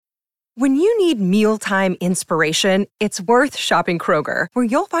When you need mealtime inspiration, it's worth shopping Kroger, where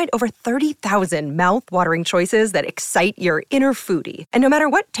you'll find over 30,000 mouth-watering choices that excite your inner foodie. And no matter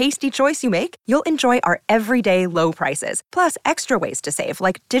what tasty choice you make, you'll enjoy our everyday low prices, plus extra ways to save,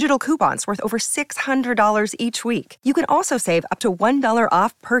 like digital coupons worth over $600 each week. You can also save up to $1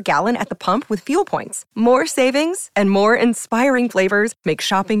 off per gallon at the pump with fuel points. More savings and more inspiring flavors make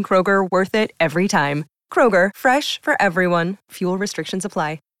shopping Kroger worth it every time. Kroger, fresh for everyone. Fuel restrictions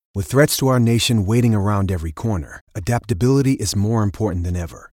apply. With threats to our nation waiting around every corner, adaptability is more important than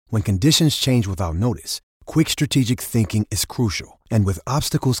ever. When conditions change without notice, quick strategic thinking is crucial. And with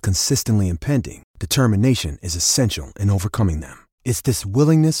obstacles consistently impending, determination is essential in overcoming them. It's this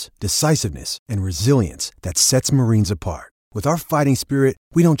willingness, decisiveness, and resilience that sets Marines apart. With our fighting spirit,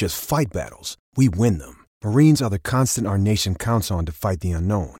 we don't just fight battles, we win them. Marines are the constant our nation counts on to fight the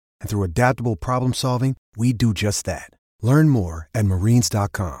unknown. And through adaptable problem solving, we do just that. Learn more at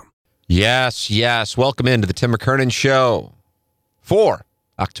Marines.com. Yes. Welcome into the Tim McKernan Show for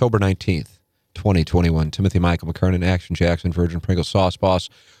October 19th, 2021. Timothy Michael McKernan, Action Jackson, Virgin Pringles Sauce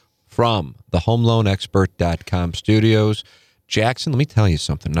Boss from the HomeLoanExpert.com studios. Jackson, let me tell you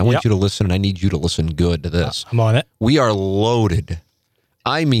something. I want you to listen, and I need you to listen good to this. I'm on it. We are loaded.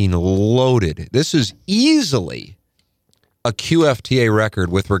 I mean loaded. This is easily a QFTA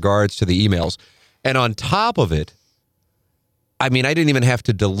record with regards to the emails. And on top of it, I mean, I didn't even have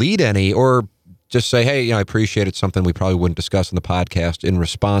to delete any or just say, hey, I appreciate it, something we probably wouldn't discuss in the podcast in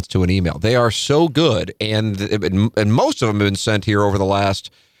response to an email. They are so good, and most of them have been sent here over the last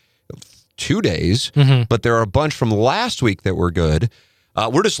 2 days, but there are a bunch from last week that were good.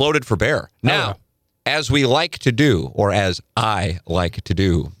 We're just loaded for bear. Now, as we like to do, or as I like to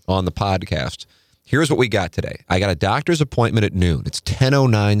do on the podcast, here's what we got today. I got a doctor's appointment at noon. It's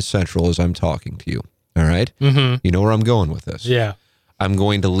 10:09 Central as I'm talking to you. All right? You know where I'm going with this. Yeah. I'm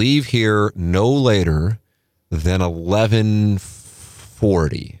going to leave here no later than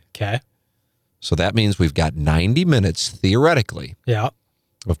 11:40. Okay. So that means we've got 90 minutes, theoretically, of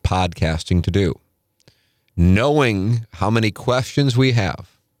podcasting to do. Knowing how many questions we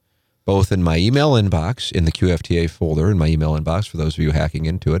have, both in my email inbox, in the QFTA folder in my email inbox, for those of you hacking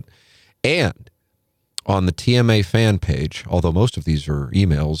into it, and on the TMA fan page, although most of these are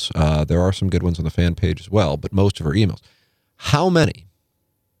emails, there are some good ones on the fan page as well, but most of our emails. How many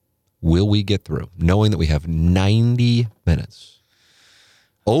will we get through, knowing that we have 90 minutes?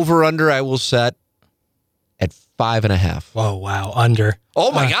 Over, under, I will set at 5.5. Oh, wow. Under.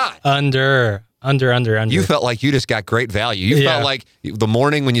 Oh, my God. Under. You felt like you just got great value. You felt like the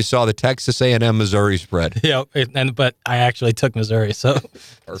morning when you saw the Texas A&M Missouri spread. Yeah, but I actually took Missouri, so.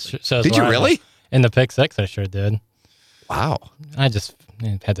 Did you really? In the pick six, I sure did. Wow. I just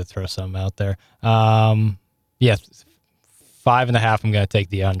had to throw something out there. 5.5, I'm going to take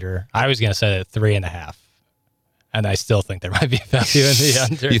the under. I was going to set it at 3.5. And I still think there might be value in the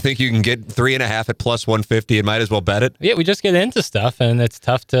under. You think you can get 3.5 at plus 150 and might as well bet it? Yeah, we just get into stuff, and it's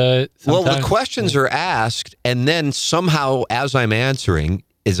tough to. Well, the questions are asked, and then somehow, as I'm answering,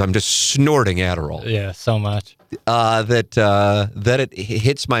 I'm just snorting Adderall. Yeah, so much. That it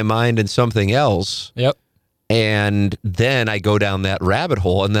hits my mind in something else. Yep. And then I go down that rabbit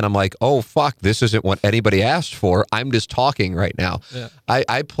hole, and then I'm like, oh, fuck, this isn't what anybody asked for. I'm just talking right now. Yeah.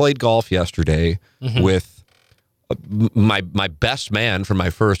 I played golf yesterday with my best man from my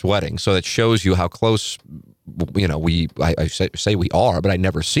first wedding. So that shows you how close, I say we are, but I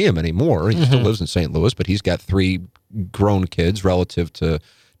never see him anymore. He still lives in St. Louis, but he's got 3 grown kids relative to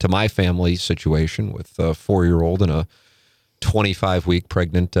my family situation with a 4-year-old and a 25-week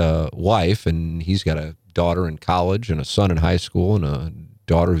pregnant wife. And he's got a daughter in college and a son in high school and a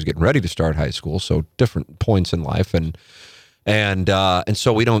daughter who's getting ready to start high school. So different points in life. And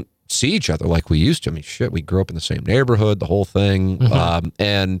so we don't see each other like we used to. I mean, shit, we grew up in the same neighborhood, the whole thing.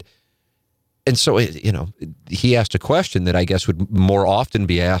 And so, he asked a question that I guess would more often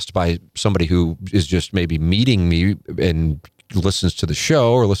be asked by somebody who is just maybe meeting me and listens to the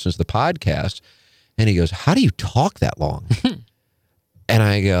show or listens to the podcast. And he goes, how do you talk that long? And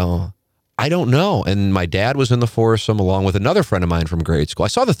I go, I don't know. And my dad was in the foursome along with another friend of mine from grade school. I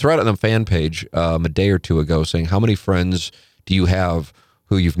saw the thread on the fan page a day or two ago saying, how many friends do you have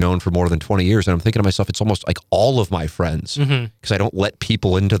who you've known for more than 20 years? And I'm thinking to myself, it's almost like all of my friends, because I don't let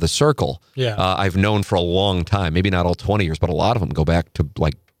people into the circle. Yeah. I've known for a long time, maybe not all 20 years, but a lot of them go back to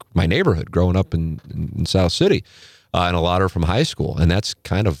like my neighborhood growing up in South City. And a lot are from high school. And that's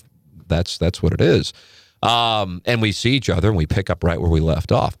kind of, that's what it is. And we see each other and we pick up right where we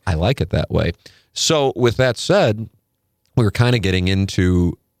left off. I like it that way. So with that said, we were kind of getting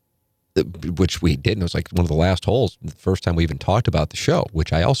into which we did. And it was like one of the last holes, the first time we even talked about the show,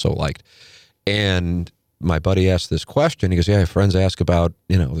 which I also liked. And my buddy asked this question. He goes, yeah, friends ask about,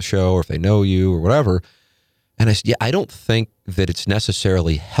 the show or if they know you or whatever. And I said, yeah, I don't think that it's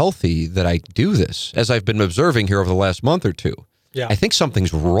necessarily healthy that I do this, as I've been observing here over the last month or two. Yeah. I think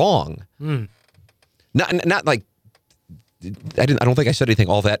something's wrong. Not like, I don't think I said anything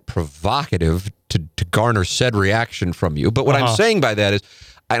all that provocative to garner said reaction from you. But what I'm saying by that is,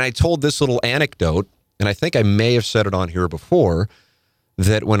 and I told this little anecdote, and I think I may have said it on here before,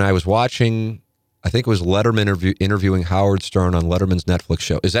 that when I was watching, I think it was Letterman interviewing Howard Stern on Letterman's Netflix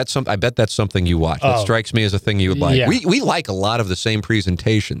show. Is that I bet that's something you watch. That strikes me as a thing you would like. Yeah. We like a lot of the same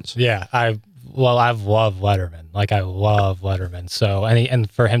presentations. Yeah, I've loved Letterman. Like, I love Letterman. So, and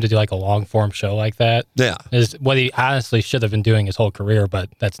for him to do like a long form show like that, is what he honestly should have been doing his whole career, but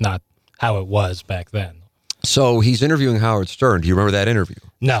that's not how it was back then. So he's interviewing Howard Stern. Do you remember that interview?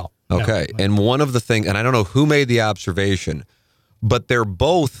 No. Okay. No. And one of the things, and I don't know who made the observation, but they're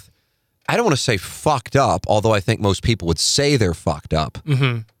both, I don't want to say fucked up, although I think most people would say they're fucked up.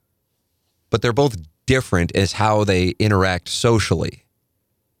 Mm-hmm. But they're both different as how they interact socially,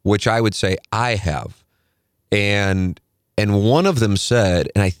 which I would say I have. And one of them said,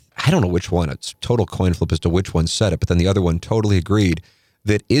 and I don't know which one, it's total coin flip as to which one said it, but then the other one totally agreed,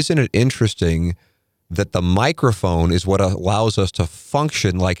 that isn't it interesting that the microphone is what allows us to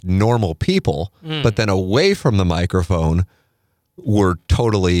function like normal people, but then away from the microphone, we're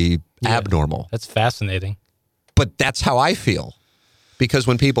totally abnormal. That's fascinating. But that's how I feel. Because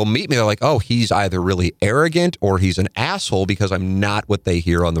when people meet me, they're like, oh, he's either really arrogant or he's an asshole because I'm not what they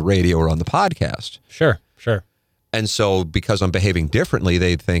hear on the radio or on the podcast. Sure. And so because I'm behaving differently,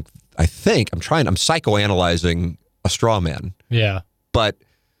 they think, I'm psychoanalyzing a straw man. Yeah. But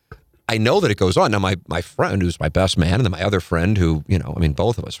I know that it goes on. Now, my friend, who's my best man, and then my other friend who,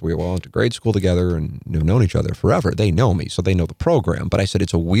 both of us, we all went to grade school together and have known each other forever. They know me, so they know the program. But I said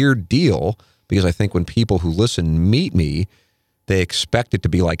it's a weird deal because I think when people who listen meet me, they expect it to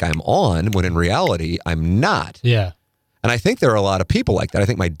be like I'm on, when in reality, I'm not. Yeah. And I think there are a lot of people like that. I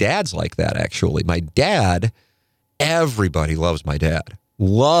think my dad's like that, actually. My dad, everybody loves my dad.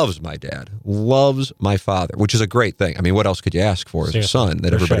 Loves my dad, loves my father, which is a great thing. I mean, what else could you ask for as a son,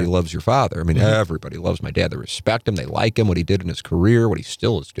 that everybody loves your father? I mean, everybody loves my dad. They respect him. They like him, what he did in his career, what he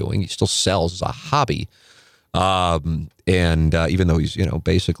still is doing. He still sells as a hobby. And even though he's,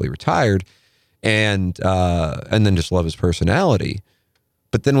 basically retired, and then just love his personality.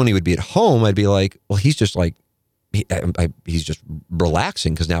 But then when he would be at home, I'd be like, well, he's just like, he's just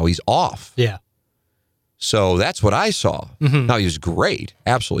relaxing because now he's off. Yeah. So that's what I saw. Mm-hmm. Now, he was great,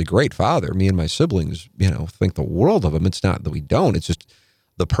 absolutely great father. Me and my siblings, think the world of him. It's not that we don't. It's just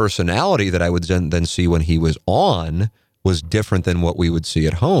the personality that I would then see when he was on was different than what we would see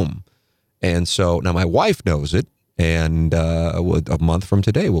at home. And so now my wife knows it. And a month from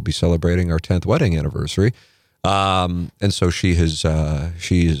today, we'll be celebrating our 10th wedding anniversary. And so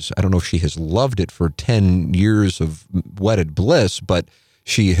I don't know if she has loved it for 10 years of wedded bliss, but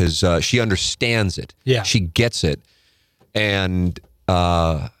she understands it. Yeah. She gets it. And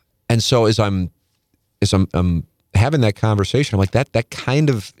so as I'm having that conversation, I'm like, that kind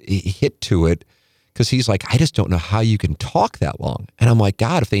of hit to it, because he's like, I just don't know how you can talk that long. And I'm like,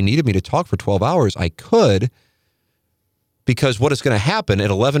 God, if they needed me to talk for 12 hours, I could. Because what is going to happen at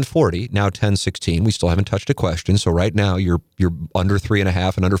 11:40, now 10:16, we still haven't touched a question. So right now you're under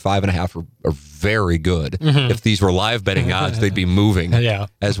 3.5 and under 5.5 are very good. Mm-hmm. If these were live betting odds, they'd be moving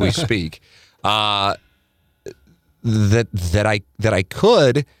as we speak. That I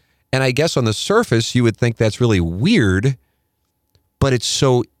could, and I guess on the surface you would think that's really weird, but it's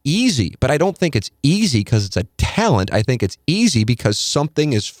so easy. But I don't think it's easy because it's a talent. I think it's easy because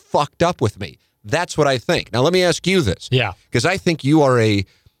something is fucked up with me. That's what I think. Now, let me ask you this. Yeah. Because I think you are a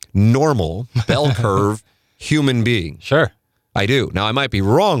normal, bell curve human being. Sure. I do. Now, I might be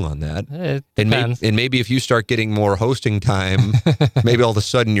wrong on that. It depends. And maybe if you start getting more hosting time, maybe all of a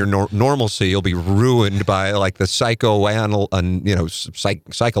sudden your normalcy will be ruined by like the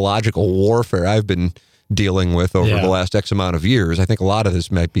psychological warfare I've been dealing with over the last X amount of years. I think a lot of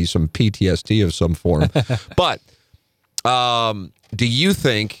this might be some PTSD of some form. But do you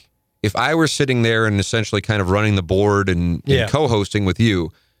think, if I were sitting there and essentially kind of running the board and co-hosting with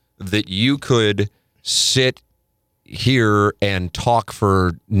you, that you could sit here and talk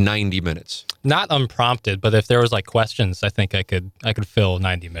for 90 minutes? Not unprompted, but if there was like questions, I think I could fill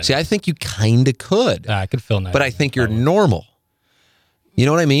 90 minutes. See, I think you kind of could. I could fill 90 But I think you're normal. You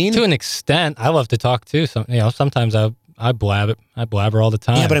know what I mean? To an extent. I love to talk too. Sometimes I I blabber all the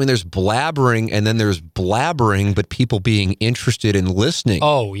time. Yeah, but I mean, there's blabbering, and then there's blabbering, but people being interested in listening.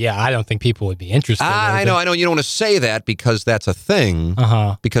 Oh, yeah, I don't think people would be interested. I know. You don't want to say that because that's a thing,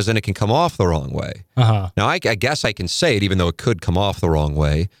 because then it can come off the wrong way. Now, I guess I can say it, even though it could come off the wrong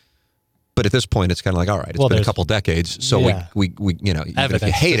way. But at this point, it's kind of like, all right, it's been a couple decades, so we you know, even if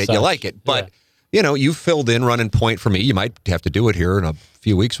you hate it, you like it. But, you know, you filled in running point for me. You might have to do it here in a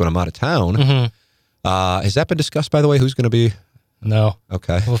few weeks when I'm out of town. Has that been discussed, by the way? Who's going to be? No.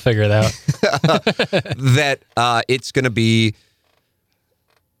 Okay. We'll figure it out. That it's going to be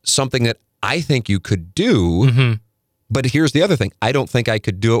something that I think you could do. But here's the other thing. I don't think I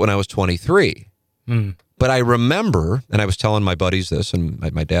could do it when I was 23. But I remember, and I was telling my buddies this, and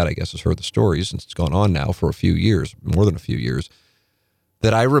my dad, I guess, has heard the stories since it's gone on now for a few years, more than a few years,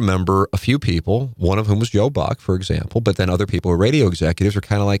 that I remember a few people, one of whom was Joe Buck, for example, but then other people, radio executives, are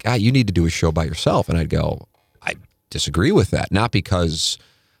kind of like, you need to do a show by yourself. And I'd go, I disagree with that. Not because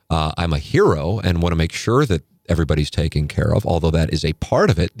I'm a hero and want to make sure that everybody's taken care of, although that is a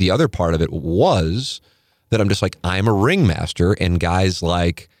part of it. The other part of it was that I'm just like, I'm a ringmaster, and guys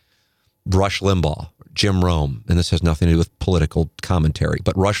like Rush Limbaugh, Jim Rome, and this has nothing to do with political commentary,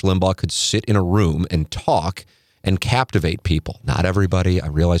 but Rush Limbaugh could sit in a room and talk and captivate people. Not everybody. I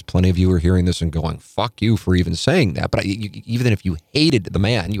realize plenty of you are hearing this and going, fuck you for even saying that. But even if you hated the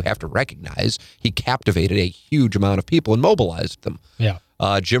man, you have to recognize he captivated a huge amount of people and mobilized them. Yeah.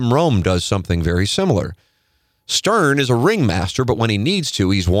 Jim Rome does something very similar. Stern is a ringmaster, but when he needs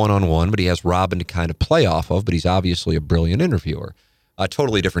to, he's one-on-one, but he has Robin to kind of play off of, but he's obviously a brilliant interviewer. A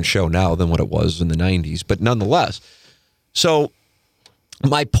totally different show now than what it was in the 90s, but nonetheless. So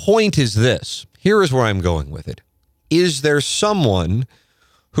my point is this. Here is where I'm going with it. Is there someone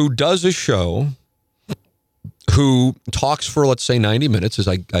who does a show who talks for, let's say, 90 minutes, as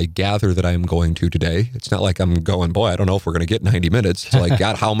I gather that I'm going to today? It's not like I'm going, boy, I don't know if we're going to get 90 minutes. It's like,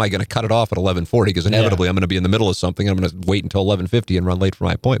 God, how am I going to cut it off at 11:40? Because inevitably I'm going to be in the middle of something. And I'm going to wait until 11:50 and run late for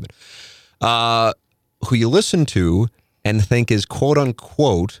my appointment. Who you listen to and think is quote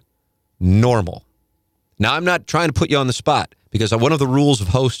unquote normal. Now, I'm not trying to put you on the spot, because one of the rules of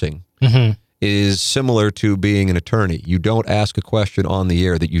hosting is similar to being an attorney. You don't ask a question on the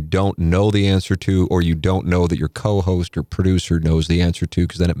air that you don't know the answer to, or you don't know that your co-host or producer knows the answer to,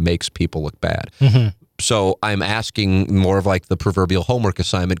 because then it makes people look bad. So I'm asking more of like the proverbial homework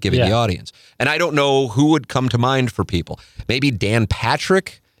assignment, giving the audience. And I don't know who would come to mind for people. Maybe Dan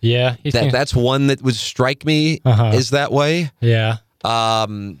Patrick. Yeah. That's one that would strike me is that way. Yeah.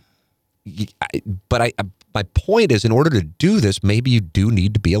 But my point is, in order to do this, maybe you do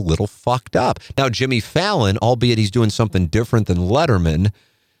need to be a little fucked up. Now, Jimmy Fallon, albeit he's doing something different than Letterman,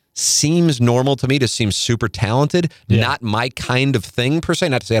 seems normal to me, just seems super talented. Not my kind of thing, per se.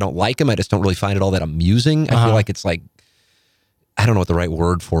 Not to say I don't like him. I just don't really find it all that amusing. I feel like it's like, I don't know what the right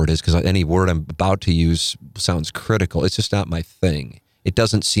word for it is, because any word I'm about to use sounds critical. It's just not my thing. It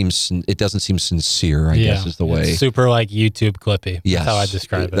doesn't seem sincere, I guess is the way. It's super like YouTube clippy. Yes. That's how I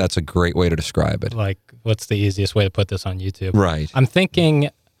describe it. That's a great way to describe it. Like, what's the easiest way to put this on YouTube? Right. I'm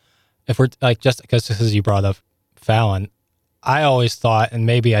thinking, if we're like, just because this is, you brought up Fallon, I always thought, and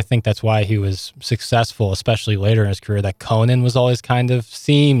maybe I think that's why he was successful, especially later in his career, that Conan was always kind of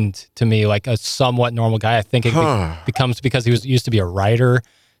seemed to me like a somewhat normal guy. I think it becomes because he used to be a writer.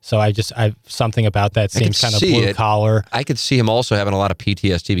 So I something about that seems kind of blue collar. I could see him also having a lot of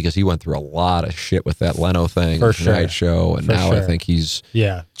PTSD, because he went through a lot of shit with that Leno thing, for sure. Night Show, and now I think he's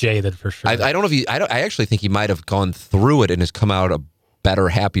jaded for sure. I don't know if I actually think he might have gone through it and has come out a better,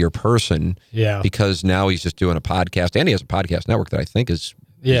 happier person. Yeah, because now he's just doing a podcast, and he has a podcast network that I think is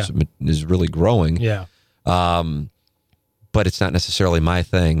really growing. Yeah, but it's not necessarily my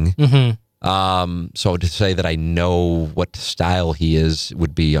thing. So to say that I know what style he is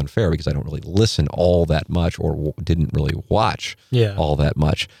would be unfair, because I don't really listen all that much, or didn't really watch all that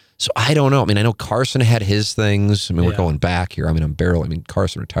much. So I don't know. I mean, I know Carson had his things. I mean, we're going back here. I mean,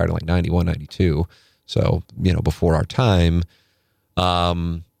 Carson retired in like 91, 92. So, before our time. I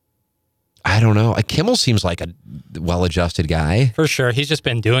don't know. Kimmel seems like a well-adjusted guy. For sure. He's just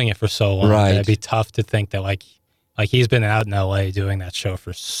been doing it for so long. Right. It'd be tough to think that like he's been out in LA doing that show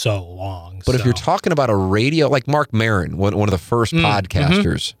for so long. But if you're talking about a radio, like Mark Maron, one of the first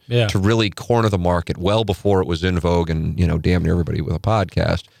podcasters to really corner the market well before it was in vogue, and, damn near everybody with a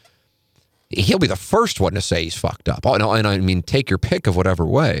podcast, he'll be the first one to say he's fucked up. Oh, no, and I mean, take your pick of whatever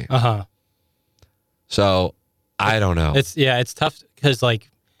way. So I don't know. It's tough, because like,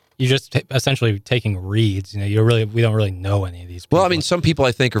 you're just essentially taking reads. We don't really know any of these people. Well, I mean, some people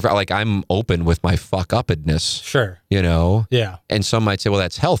I think are like, I'm open with my fuck-uppedness. Sure. Yeah. And some might say, well,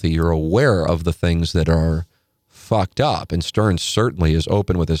 that's healthy. You're aware of the things that are fucked up, and Stern certainly is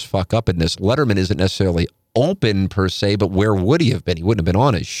open with his fuck-upness. Letterman isn't necessarily open per se, but where would he have been? He wouldn't have been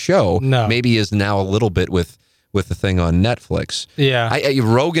on his show. No. Maybe he is now a little bit with the thing on Netflix. Yeah.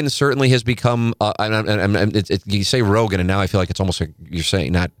 Rogan certainly has become, you say Rogan, and now I feel like it's almost like you're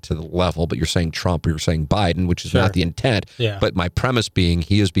saying, not to the level, but you're saying Trump or you're saying Biden, which is not the intent. Yeah. But my premise being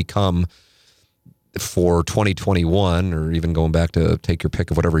he has become, for 2021, or even going back to take your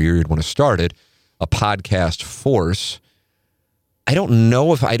pick of whatever year you'd want to start it, a podcast force. I don't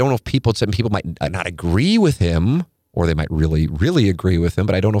know if people might not agree with him, or they might really, really agree with him,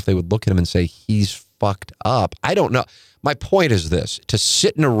 but I don't know if they would look at him and say he's fucked up. I don't know. My point is this: to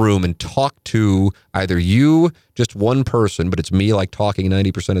sit in a room and talk to either you, just one person, but it's me like talking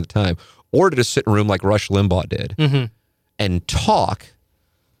 90% of the time, or to just sit in a room like Rush Limbaugh did and talk.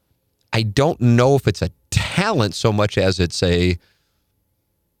 I don't know if it's a talent so much as it's I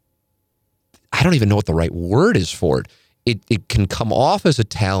don't even know what the right word is for it. It can come off as a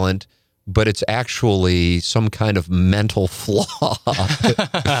talent, but it's actually some kind of mental flaw.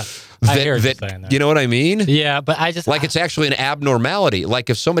 I hear what you're saying there. You know what I mean? Yeah, but it's actually an abnormality. Like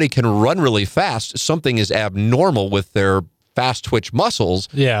if somebody can run really fast, something is abnormal with their fast twitch muscles.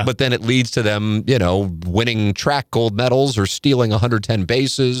 Yeah. But then it leads to them, winning track gold medals or stealing 110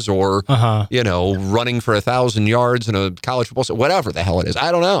 bases or, running for 1,000 yards in a college football, whatever the hell it is.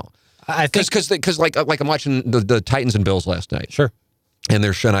 I don't know. I think because like I'm watching the Titans and Bills last night. Sure. And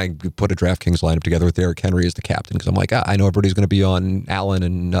I put a DraftKings lineup together with Derrick Henry as the captain because I'm like, I know everybody's going to be on Allen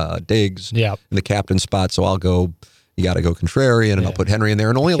and Diggs in the captain spot, so I'll go. You got to go contrarian, and I'll put Henry in there.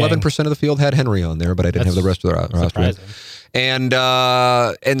 And only 11% of the field had Henry on there, but I didn't have the rest of the roster.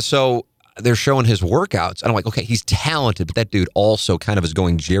 And so they're showing his workouts. And I'm like, okay, he's talented, but that dude also kind of is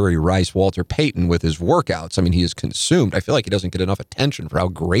going Jerry Rice, Walter Payton with his workouts. I mean, he is consumed. I feel like he doesn't get enough attention for how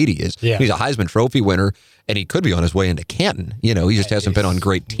great he is. Yeah. He's a Heisman Trophy winner, and he could be on his way into Canton. He just hasn't been on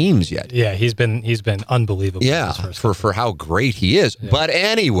great teams yet. Yeah, he's been unbelievable. Yeah, for how great he is. Yeah. But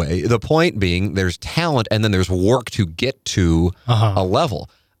anyway, the point being, there's talent, and then there's work to get to a level.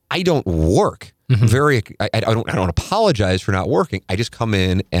 I don't work. I don't apologize for not working. I just come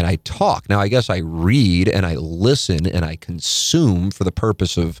in and I talk. Now, I guess I read and I listen and I consume for the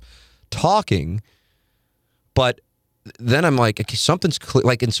purpose of talking. But then I'm like, okay, something's clear.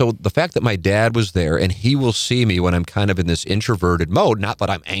 And so the fact that my dad was there and he will see me when I'm kind of in this introverted mode, not that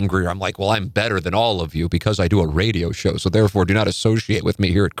I'm angry or I'm like, well, I'm better than all of you because I do a radio show. So therefore, do not associate with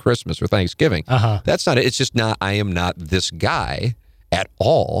me here at Christmas or Thanksgiving. That's not it. It's just I am not this guy at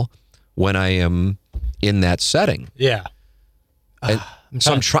all when I am in that setting. Yeah. But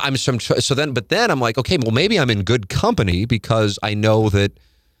then I'm like, okay, well, maybe I'm in good company because I know that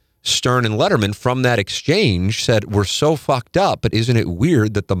Stern and Letterman from that exchange said, we're so fucked up, but isn't it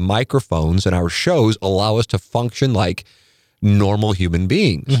weird that the microphones in our shows allow us to function like normal human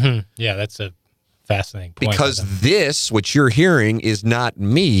beings? Yeah, that's a fascinating point. Because this, what you're hearing, is not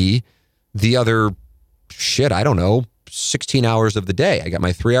me, the other I don't know, 16 hours of the day. I got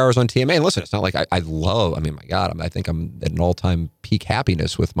my 3 hours on TMA. And listen, it's not like I my God, I think I'm at an all-time peak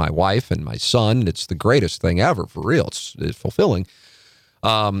happiness with my wife and my son. It's the greatest thing ever, for real. It's fulfilling.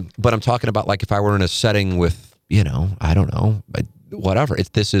 But I'm talking about like if I were in a setting with, I don't know, whatever.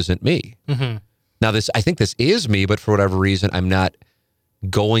 This isn't me. Now, I think this is me, but for whatever reason, I'm not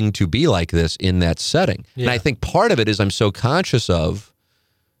going to be like this in that setting. Yeah. And I think part of it is I'm so conscious of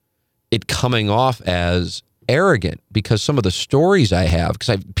it coming off as arrogant because some of the stories I have,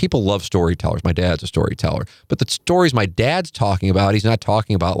 because people love storytellers. My dad's a storyteller, but the stories my dad's talking about, he's not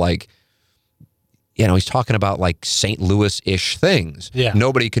talking about like, he's talking about like St. Louis-ish things. Yeah.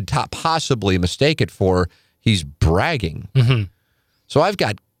 Nobody could possibly mistake it for he's bragging. So I've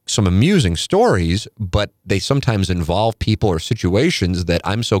got some amusing stories, but they sometimes involve people or situations that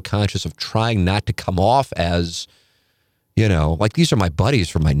I'm so conscious of trying not to come off as, like these are my buddies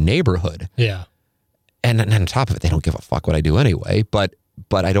from my neighborhood. Yeah. And on top of it, they don't give a fuck what I do anyway. But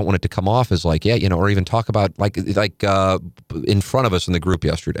I don't want it to come off as like, or even talk about like in front of us in the group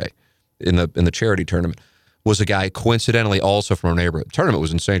yesterday in the charity tournament was a guy coincidentally also from our neighborhood. The tournament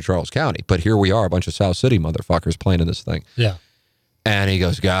was in St. Charles County, but here we are, a bunch of South City motherfuckers playing in this thing. Yeah. And he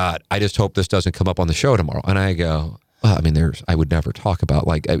goes, God, I just hope this doesn't come up on the show tomorrow. And I go, well, I would never talk about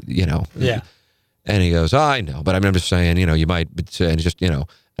like, Yeah. And he goes, I know, but I'm just saying, you might, and just, And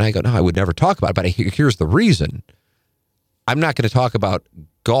I go, no, I would never talk about it. But here's the reason. I'm not going to talk about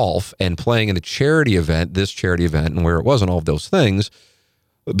golf and playing in this charity event, and where it was and all of those things,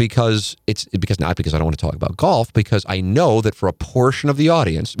 because not because I don't want to talk about golf, because I know that for a portion of the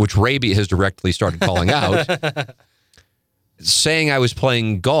audience, which Raby has directly started calling out, saying I was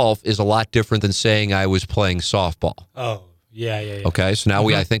playing golf is a lot different than saying I was playing softball. Oh, yeah. Okay, so now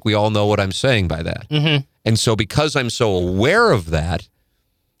I think we all know what I'm saying by that. Mm-hmm. And so because I'm so aware of that,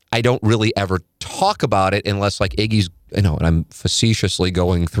 I don't really ever talk about it unless like Iggy's, and I'm facetiously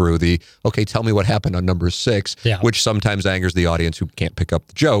going through okay, tell me what happened on number 6, which sometimes angers the audience who can't pick up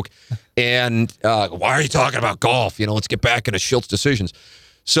the joke. And why are you talking about golf? Let's get back into Schilt's decisions.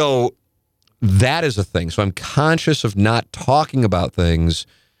 So that is a thing. So I'm conscious of not talking about things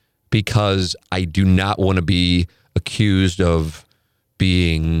because I do not want to be accused of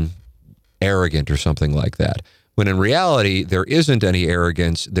being arrogant or something like that. When in reality, there isn't any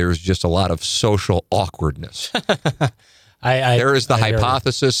arrogance. There's just a lot of social awkwardness. There is the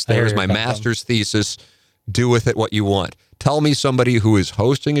hypothesis. There's my master's thesis. Do with it what you want. Tell me somebody who is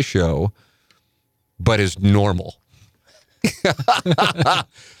hosting a show but is normal.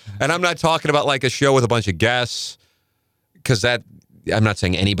 And I'm not talking about like a show with a bunch of guests, because I'm not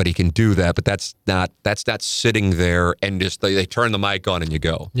saying anybody can do that, but that's not sitting there and just they turn the mic on and you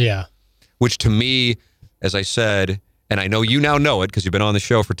go. Yeah. Which to me, as I said, and I know you now know it because you've been on the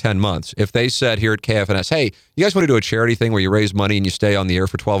show for 10 months, if they said here at KFNS, hey, you guys want to do a charity thing where you raise money and you stay on the air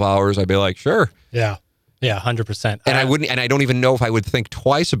for 12 hours, I'd be like, sure. Yeah. Yeah, 100%. And I don't even know if I would think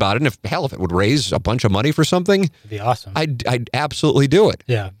twice about it. And if it would raise a bunch of money for something, it'd be awesome. I'd absolutely do it.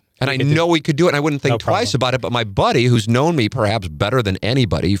 Yeah. And I know we could do it, and I wouldn't think twice about it. But my buddy, who's known me perhaps better than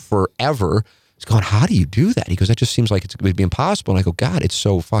anybody forever, is going, how do you do that? He goes, that just seems like it would be impossible. And I go, God, it's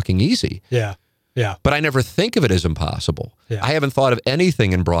so fucking easy. Yeah. Yeah. But I never think of it as impossible. Yeah. I haven't thought of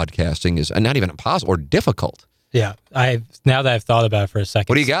anything in broadcasting as not even impossible or difficult. Yeah. Now that I've thought about it for a second.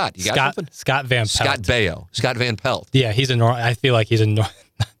 What do you got? You got something? Scott Van Pelt. Scott Baio. Scott Van Pelt. Yeah, I feel like he's a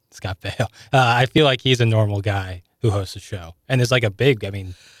Scott Baio. I feel like he's a normal guy who hosts a show. And it's like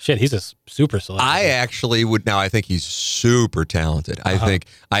he's a super celebrity. I actually would now. I think he's super talented. I think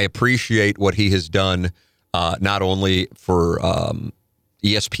I appreciate what he has done, not only for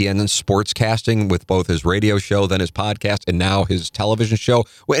ESPN and sportscasting with both his radio show, then his podcast, and now his television show.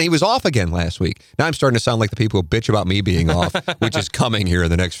 When he was off again last week. Now I'm starting to sound like the people who bitch about me being off, which is coming here in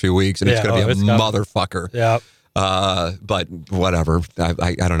the next few weeks, and it's going to be a motherfucker. Yeah. But whatever.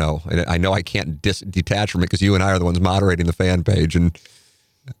 I don't know. I know I can't detach from it because you and I are the ones moderating the fan page, and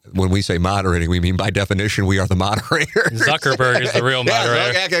when we say moderating, we mean by definition we are the moderators. Zuckerberg is the real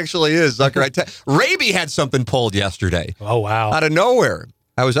moderator. Yeah, Zuck actually is. Raby had something pulled yesterday. Oh, wow. Out of nowhere.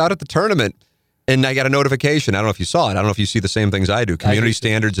 I was out at the tournament, and I got a notification. I don't know if you saw it. I don't know if you see the same things I do. Community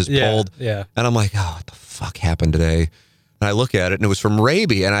standards is pulled. Yeah. And I'm like, what the fuck happened today? And I look at it, and it was from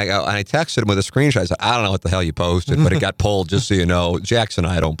Raby, and I texted him with a screenshot. I said, I don't know what the hell you posted, but it got pulled, just so you know. Jackson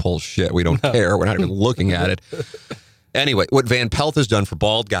and I don't pull shit. We don't care. We're not even looking at it. Anyway, what Van Pelt has done for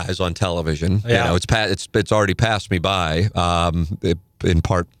bald guys on television, it's already passed me by, in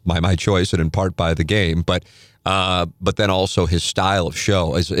part by my choice and in part by the game, but then also his style of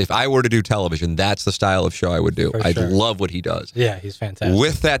show. If I were to do television, that's the style of show I would do. I'd love what he does. Yeah, he's fantastic.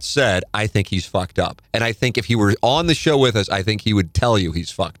 With that said, I think he's fucked up. And I think if he were on the show with us, I think he would tell you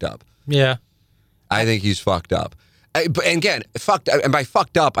he's fucked up. Yeah. I think he's fucked up. And again, fucked. And by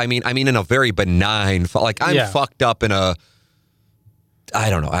fucked up, I mean in a very benign. I'm fucked up in a. I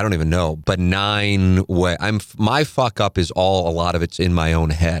don't know. I don't even know. Benign way. My fuck up is a lot of it's in my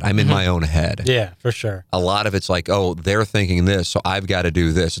own head. I'm in my own head. Yeah, for sure. A lot of it's like, oh, they're thinking this, so I've got to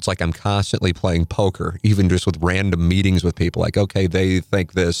do this. It's like I'm constantly playing poker, even just with random meetings with people. Like, okay, they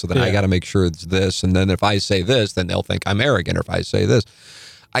think this, so then I got to make sure it's this. And then if I say this, then they'll think I'm arrogant. Or if I say this,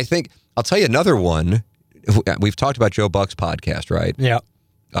 I think I'll tell you another one. We've talked about Joe Buck's podcast, right? Yeah.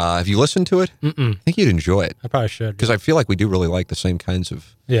 Have you listened to it? Mm-mm. I think you'd enjoy it. I probably should. Because I feel like we do really like the same kinds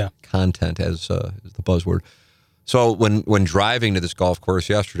of content as the buzzword. So when driving to this golf course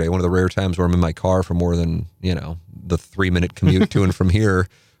yesterday, one of the rare times where I'm in my car for more than, the 3-minute commute to and from here,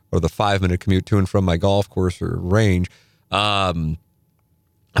 or the 5-minute commute to and from my golf course or range,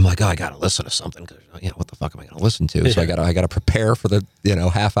 I'm like, I got to listen to something because, what the fuck am I going to listen to? So I got to prepare for the,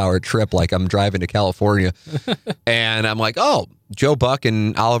 half-hour trip like I'm driving to California. And I'm like, Joe Buck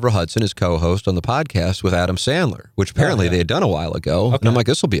and Oliver Hudson is co-host on the podcast with Adam Sandler, which apparently they had done a while ago. Okay. And I'm like,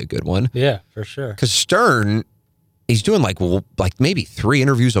 this will be a good one. Yeah, for sure. Because Stern, he's doing like maybe 3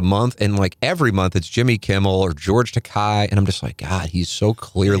 interviews a month, and like every month it's Jimmy Kimmel or George Takei, and I'm just like, God, he's so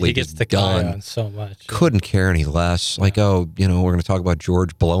clearly he gets done. On so much. Yeah. Couldn't care any less. Like, we're going to talk about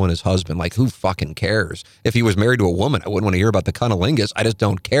George blowing his husband. Like, who fucking cares? If he was married to a woman, I wouldn't want to hear about the cunnilingus. I just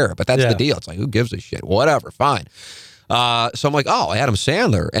don't care. But that's the deal. It's like, who gives a shit? Whatever, fine. So I'm like, Adam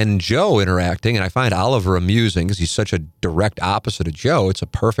Sandler and Joe interacting, and I find Oliver amusing because he's such a direct opposite of Joe. It's a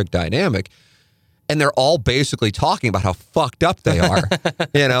perfect dynamic. and they're all basically talking about how fucked up they are.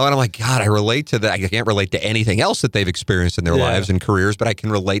 And I'm like, God, I relate to that. I can't relate to anything else that they've experienced in their lives and careers, but I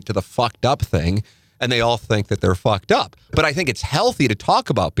can relate to the fucked up thing. And they all think that they're fucked up. But I think it's healthy to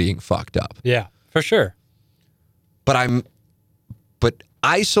talk about being fucked up. Yeah, for sure. But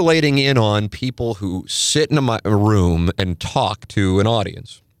isolating in on people who sit in a room and talk to an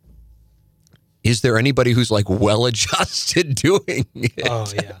audience. Is there anybody who's like well-adjusted doing it? Oh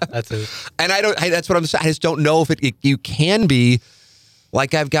yeah, that's it. And that's what I'm saying. I just don't know if you can be.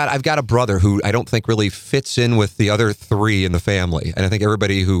 Like I've got a brother who I don't think really fits in with the other three in the family, and I think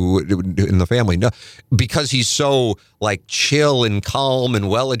everybody who in the family know, because he's so like chill and calm and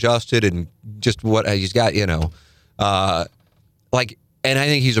well-adjusted and just what he's got, like. And I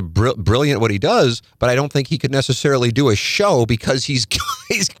think he's brilliant at what he does, but I don't think he could necessarily do a show because he's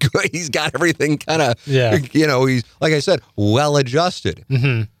got everything kind of, he's, like I said, well-adjusted.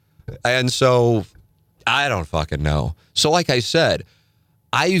 Mm-hmm. And so I don't fucking know. So like I said,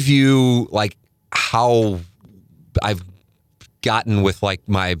 I view like how I've gotten with like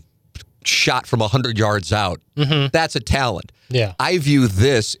my shot from 100 yards out. Mm-hmm. That's a talent. Yeah. I view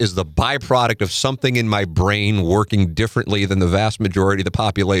this as the byproduct of something in my brain working differently than the vast majority of the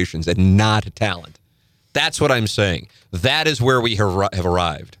populations and not a talent. That's what I'm saying. That is where we have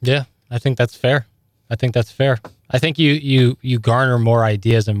arrived. Yeah, I think that's fair. I think you garner more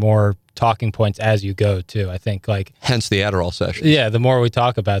ideas and more talking points as you go too. I think like hence the Adderall session. Yeah, the more we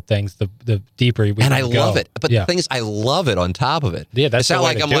talk about things, the deeper we and I go. love it. But the thing is, I love it. On top of it, that's it's not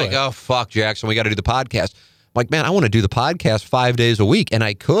like I'm like, oh fuck, Jackson, we got to do the podcast. I'm like, man, I want to do the podcast 5 days a week, and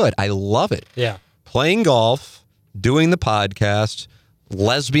I could. I love it. Yeah, playing golf, doing the podcast,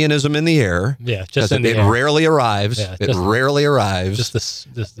 lesbianism in the air. Yeah, just in the air. It rarely arrives. Yeah, it rarely arrives.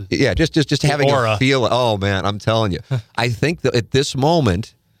 Just having aura. a feel. Oh man, I'm telling you, I think that at this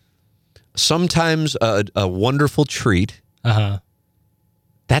moment. Sometimes a wonderful treat.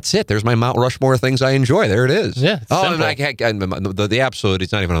 That's it. There's my Mount Rushmore things I enjoy. There it is. Yeah. The absolute.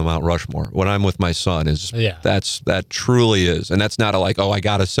 It's not even a Mount Rushmore. When I'm with my son is that truly is, and that's not a like I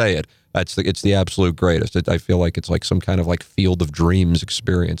gotta say it. It's the absolute greatest. I feel like it's like some kind of like Field of Dreams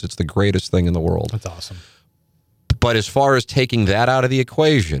experience. It's the greatest thing in the world. That's awesome. But as far as taking that out of the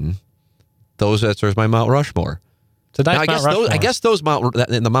equation, there's my Mount Rushmore. So that's I guess those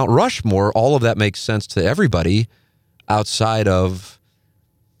in the Mount Rushmore, all of that makes sense to everybody outside of,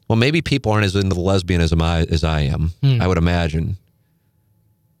 well, maybe people aren't as into the lesbianism as I am, I would imagine.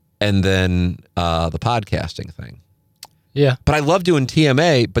 And then the podcasting thing. Yeah. But I love doing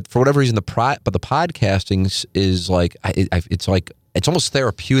TMA, but for whatever reason, the podcasting is like, it's almost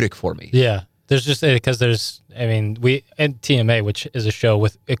therapeutic for me. Yeah. There's just, because we, and TMA, which is a show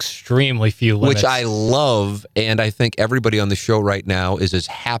with extremely few limits. Which I love, and I think everybody on the show right now is as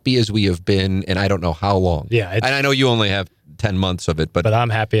happy as we have been, and I don't know how long. Yeah. And I know you only have 10 months of it, but I'm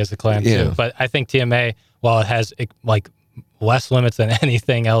happy as a clam too. But I think TMA, while it has like less limits than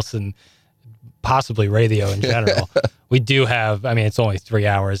anything else and possibly radio in general, we do have, it's only 3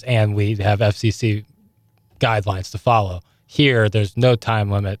 hours, and we have FCC guidelines to follow. Here, there's no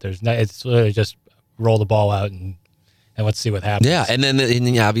time limit. It's literally just roll the ball out and let's see what happens. Yeah, and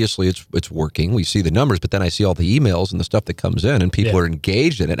then obviously it's working. We see the numbers, but then I see all the emails and the stuff that comes in, and people are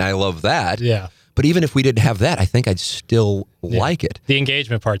engaged in it, and I love that. Yeah. But even if we didn't have that, I think I'd still like it. The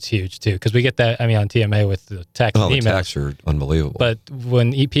engagement part's huge too, because we get that. On TMA with the text and emails. The texts are unbelievable. But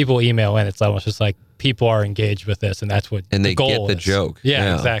when people email in, it's almost just like people are engaged with this, and that's what the goal is. And they get the joke.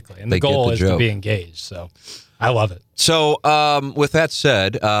 Yeah, exactly. And the goal is to be engaged. So I love it. So with that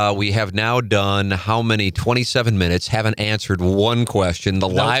said, we have now done how many? 27 minutes. Haven't answered one question. The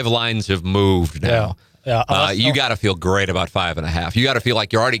live lines have moved now. Yeah. You got to feel great about 5.5. You got to feel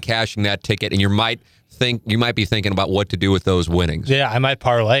like you're already cashing that ticket, and you might be thinking about what to do with those winnings. Yeah, I might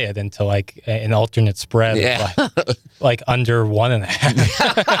parlay it into like an alternate spread, like under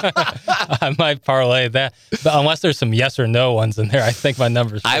 1.5. I might parlay that, but unless there's some yes or no ones in there, I think my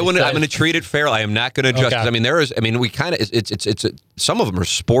numbers. I'm going to treat it fairly. I am not going to adjust. Okay. We kind of it's some of them are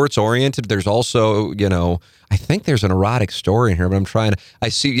sports oriented. There's also I think there's an erotic story in here, but I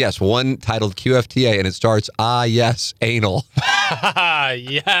see one titled QFTA, and it starts yes, anal.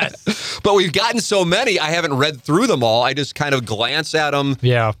 Yes. But we've gotten so many, I haven't read through them all. I just kind of glance at them.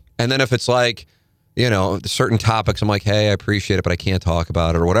 Yeah. And then if it's like, certain topics, I'm like, hey, I appreciate it, but I can't talk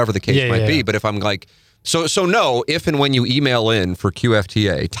about it, or whatever the case might be. But if I'm like, so no, if and when you email in for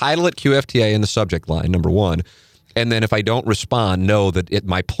QFTA, title it QFTA in the subject line, number one. And then if I don't respond, know that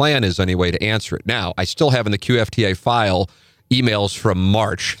my plan is anyway to answer it. Now, I still have in the QFTA file, emails from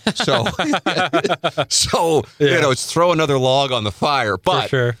March. So, it's throw another log on the fire. But For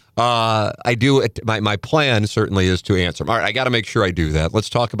sure. I do. My plan certainly is to answer them. All right, I got to make sure I do that. Let's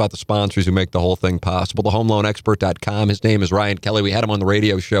talk about the sponsors who make the whole thing possible. TheHomeLoanExpert.com. His name is Ryan Kelly. We had him on the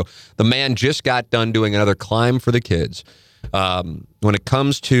radio show. The man just got done doing another climb for the kids. When it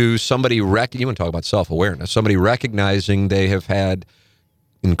comes to somebody, you want to talk about self-awareness, somebody recognizing they have had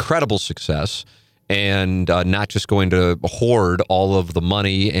incredible success and not just going to hoard all of the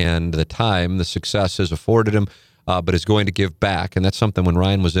money and the time the success has afforded him, but is going to give back. And that's something when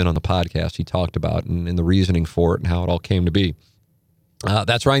Ryan was in on the podcast, he talked about and the reasoning for it and how it all came to be.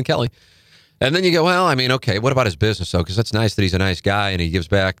 That's Ryan Kelly. And then you go, well, I mean, okay, what about his business, though? Because that's nice that he's a nice guy and he gives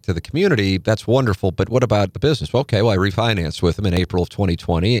back to the community. That's wonderful. But what about the business? Well, okay, I refinanced with him in April of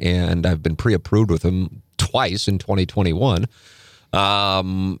 2020, and I've been pre-approved with him twice in 2021.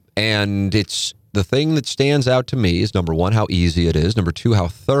 And it's the thing that stands out to me is, number one, how easy it is. Number two, how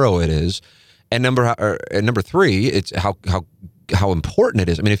thorough it is. And number three, it's how important it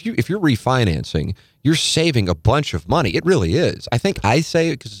is. I mean, if you're refinancing, you're saving a bunch of money. It really is. I think I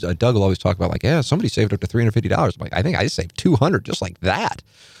say, because Doug will always talk about somebody saved up to $350. I'm like, I think I saved $200 just like that.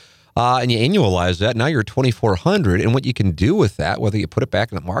 And you annualize that. Now you're $2,400. And what you can do with that, whether you put it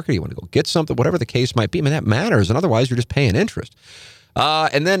back in the market, you want to go get something, whatever the case might be, I mean, that matters. And otherwise, you're just paying interest.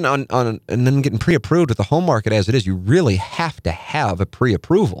 And then getting pre-approved with the home market as it is, you really have to have a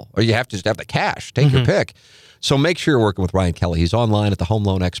pre-approval, or you have to just have the cash. Take your pick. So make sure you're working with Ryan Kelly. He's online at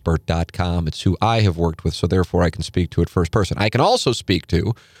thehomeloanexpert.com. It's who I have worked with, so therefore I can speak to it first person. I can also speak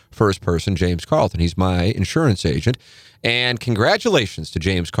to first person James Carlton. He's my insurance agent. And congratulations to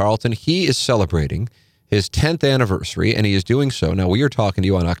James Carlton. He is celebrating his 10th anniversary, and he is doing so. Now, we are talking to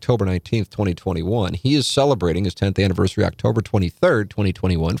you on October 19th, 2021. He is celebrating his 10th anniversary October 23rd,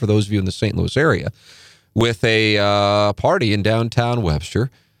 2021, for those of you in the St. Louis area, with a party in downtown Webster.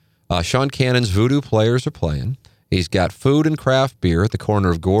 Sean Cannon's Voodoo Players are playing. He's got food and craft beer at the corner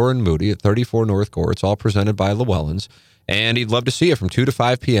of Gore and Moody at 34 North Gore. It's all presented by Llewellyn's. And he'd love to see you from 2 to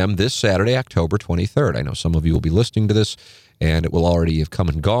 5 p.m. this Saturday, October 23rd. I know some of you will be listening to this, and it will already have come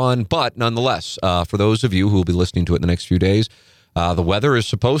and gone. But nonetheless, for those of you who will be listening to it in the next few days, the weather is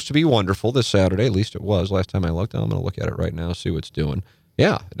supposed to be wonderful this Saturday. At least it was last time I looked. I'm going to look at it right now, see what it's doing.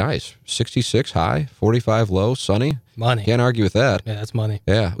 Yeah, nice. 66 high, 45 low, sunny. Money. Can't argue with that. Yeah, that's money.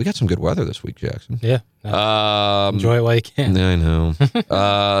 Yeah, we got some good weather this week, Jackson. Yeah. Enjoy it while you can. I know.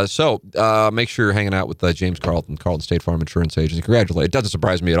 So make sure you're hanging out with James Carlton State Farm Insurance Agency. Congratulations. It doesn't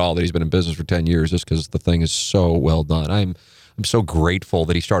surprise me at all that he's been in business for 10 years just because the thing is so well done. I'm so grateful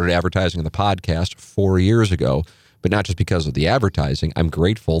that he started advertising on the podcast 4 years ago. But not just because of the advertising. I'm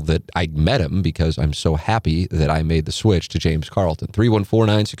grateful that I met him because I'm so happy that I made the switch to James Carlton.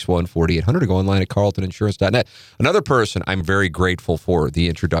 314-961-4800 or go online at carltoninsurance.net. Another person I'm very grateful for the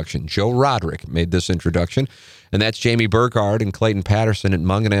introduction. Joe Roderick made this introduction, and that's Jamie Burkhardt and Clayton Patterson at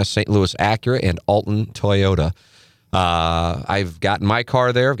Munganess St. Louis Acura and Alton Toyota. I've gotten my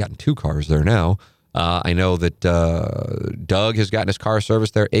car there. I've gotten 2 cars there now. I know that Doug has gotten his car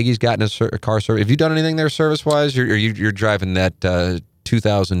service there. Iggy's gotten his car service. Have you done anything there service-wise? You're driving that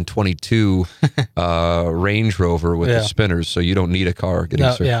 2022 Range Rover with the spinners, so you don't need a car getting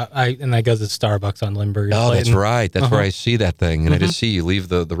service. Yeah, and that goes to Starbucks on Limburg. Oh, that's right. That's where I see that thing, and I just see you leave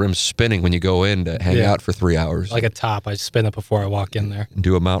the rim spinning when you go in to hang out for 3 hours. Like a top. I spin it before I walk in there.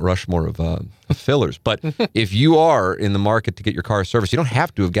 Do a Mount Rushmore of fillers. But if you are in the market to get your car serviced, you don't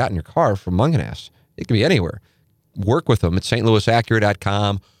have to have gotten your car from Munganess. It can be anywhere. Work with them at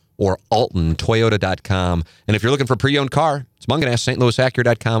stlouisacura.com or altontoyota.com. And if you're looking for a pre-owned car, it's Munganess,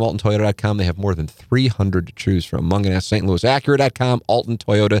 stlouisacura.com, altontoyota.com. They have more than 300 to choose from. Munganess, stlouisacura.com,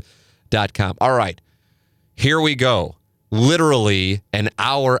 altontoyota.com. All right, here we go. Literally an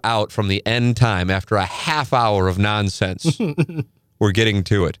hour out from the end time after a half hour of nonsense. We're getting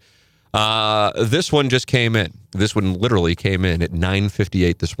to it. This one just came in. This one literally came in at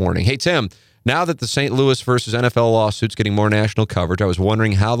 9:58 this morning. Hey, Tim. Now that the St. Louis versus NFL lawsuit's getting more national coverage, I was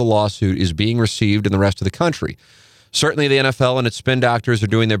wondering how the lawsuit is being received in the rest of the country. Certainly the NFL and its spin doctors are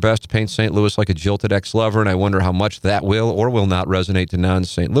doing their best to paint St. Louis like a jilted ex-lover, and I wonder how much that will or will not resonate to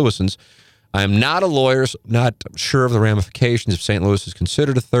non-St. Louisans. I am not a lawyer, so not sure of the ramifications if St. Louis is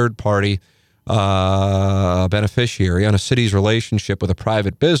considered a third-party beneficiary on a city's relationship with a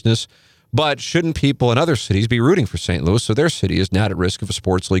private business. But shouldn't people in other cities be rooting for St. Louis so their city is not at risk of a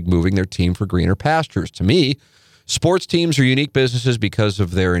sports league moving their team for greener pastures? To me, sports teams are unique businesses because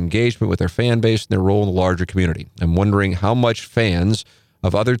of their engagement with their fan base and their role in the larger community. I'm wondering how much fans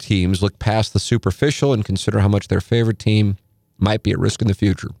of other teams look past the superficial and consider how much their favorite team might be at risk in the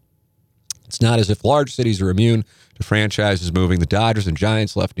future. It's not as if large cities are immune to franchises moving. The Dodgers and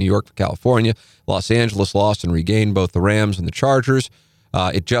Giants left New York for California. Los Angeles lost and regained both the Rams and the Chargers.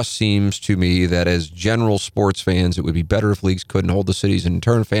 It just seems to me that as general sports fans, it would be better if leagues couldn't hold the cities and in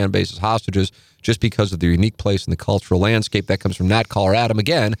turn fan bases hostages just because of their unique place in the cultural landscape. That comes from Nat Caller Adam.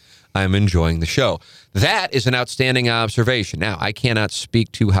 Again, I'm enjoying the show. That is an outstanding observation. Now, I cannot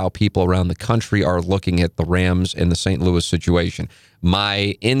speak to how people around the country are looking at the Rams and the St. Louis situation.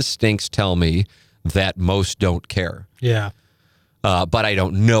 My instincts tell me that most don't care. Yeah. But I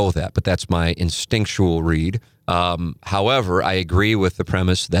don't know that, but that's my instinctual read. However, I agree with the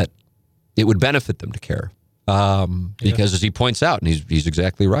premise that it would benefit them to care. Because as he points out, and he's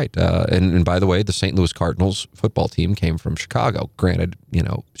exactly right. And by the way, the St. Louis Cardinals football team came from Chicago. Granted,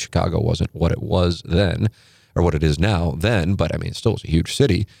 Chicago wasn't what it was then, or what it is now then, but I mean, it still was a huge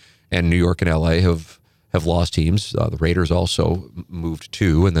city. And New York and LA have lost teams. The Raiders also moved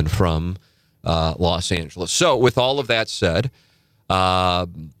to and then from Los Angeles. So with all of that said, I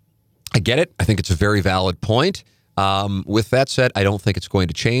get it. I think it's a very valid point. With that said, I don't think it's going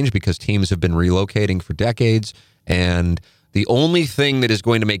to change because teams have been relocating for decades. And the only thing that is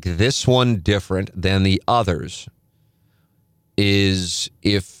going to make this one different than the others is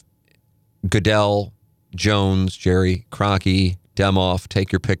if Goodell, Jones, Jerry, Kroenke, Demoff,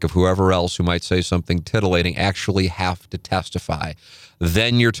 take your pick of whoever else who might say something titillating, actually have to testify.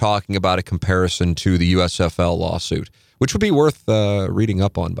 Then you're talking about a comparison to the USFL lawsuit, which would be worth reading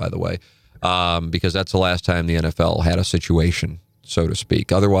up on, by the way. Because that's the last time the NFL had a situation, so to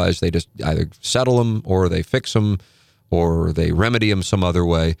speak. Otherwise, they just either settle them or they fix them or they remedy them some other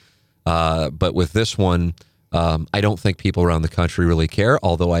way. But with this one, I don't think people around the country really care,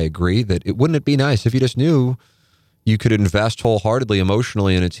 although I agree that wouldn't it be nice if you just knew you could invest wholeheartedly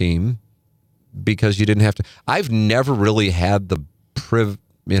emotionally in a team because you didn't have to. I've never really had the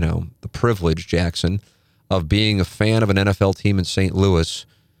privilege, Jackson, of being a fan of an NFL team in St. Louis,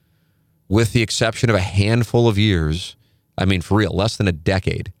 with the exception of a handful of years, I mean, for real, less than a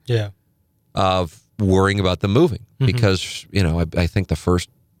decade, of worrying about them moving. Mm-hmm. Because, I think the first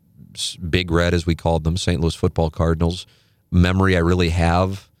Big Red, as we called them, St. Louis football Cardinals, memory I really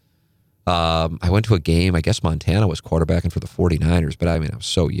have. I went to a game, I guess Montana was quarterbacking for the 49ers, but I was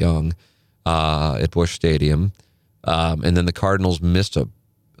so young at Busch Stadium. And then the Cardinals missed a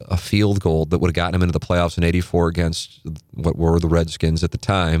field goal that would have gotten them into the playoffs in '84 against what were the Redskins at the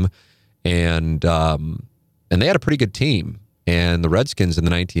time. And they had a pretty good team. And the Redskins in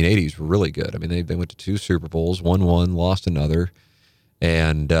the 1980s were really good. I mean, they went to 2 Super Bowls, won one, lost another.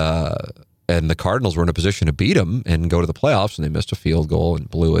 And the Cardinals were in a position to beat them and go to the playoffs, and they missed a field goal and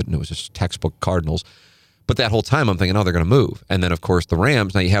blew it, and it was just textbook Cardinals. But that whole time I'm thinking, oh, they're going to move. And then, of course, the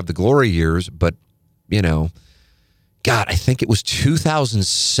Rams, now you have the glory years, but, God, I think it was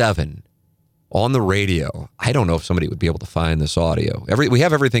 2007 on the radio. I don't know if somebody would be able to find this audio. We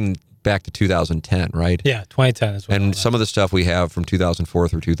have everything back to 2010, right? Yeah, 2010 is what. And some of the stuff we have from 2004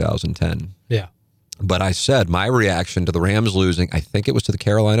 through 2010. Yeah. But I said my reaction to the Rams losing, I think it was to the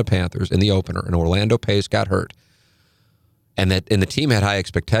Carolina Panthers in the opener, and Orlando Pace got hurt. And the team had high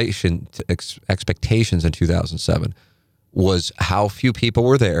expectations in 2007, was how few people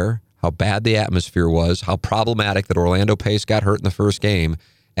were there, how bad the atmosphere was, how problematic that Orlando Pace got hurt in the first game,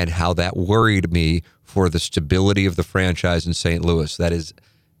 and how that worried me for the stability of the franchise in St. Louis. That is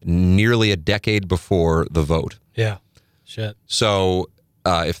nearly a decade before the vote. Yeah. Shit. So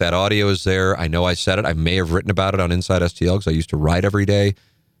if that audio is there, I know I said it. I may have written about it on Inside STL because I used to write every day.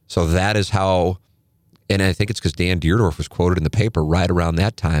 So that is how, and I think it's because Dan Deerdorf was quoted in the paper right around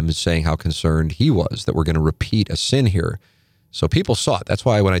that time as saying how concerned he was that we're going to repeat a sin here. So people saw it. That's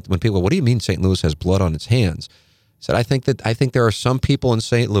why when people go, what do you mean St. Louis has blood on its hands? I said, I think there are some people in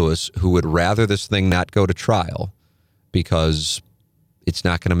St. Louis who would rather this thing not go to trial because it's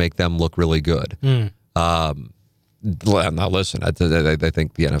not going to make them look really good. Now, listen, I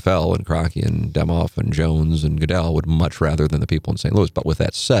think the NFL and Kroenke and Demoff and Jones and Goodell would much rather than the people in St. Louis. But with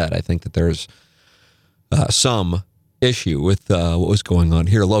that said, I think that there's some issue with what was going on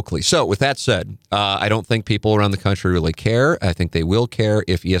here locally. So with that said, I don't think people around the country really care. I think they will care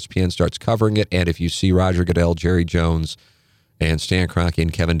if ESPN starts covering it and if you see Roger Goodell, Jerry Jones, and Stan Kroenke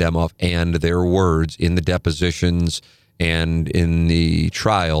and Kevin Demoff and their words in the depositions and in the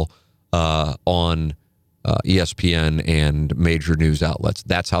trial on ESPN and major news outlets.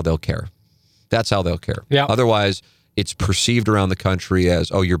 That's how they'll care. That's how they'll care. Yeah. Otherwise, it's perceived around the country as,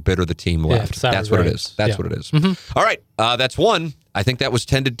 oh, you're bitter the team left. That's what it is. That's what it is. Mm-hmm. All right. That's one. I think that was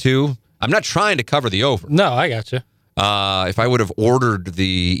tended to. I'm not trying to cover the over. No, I got you. If I would have ordered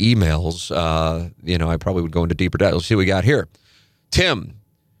the emails, I probably would go into deeper depth. Let's see what we got here. Tim,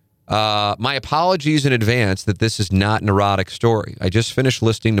 My apologies in advance that this is not an erotic story. I just finished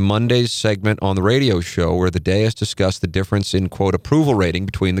listening to Monday's segment on the radio show where the Deus discussed the difference in, quote, approval rating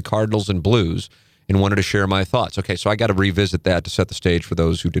between the Cardinals and Blues and wanted to share my thoughts. Okay, so I got to revisit that to set the stage for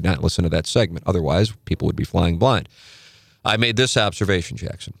those who did not listen to that segment. Otherwise, people would be flying blind. I made this observation,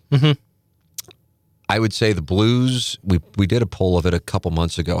 Jackson. Mm-hmm. I would say the Blues, we did a poll of it a couple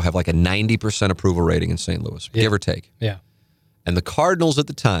months ago, have like a 90% approval rating in St. Louis, give or take. Yeah. And the Cardinals at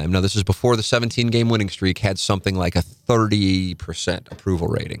the time, now this is before the 17-game winning streak, had something like a 30% approval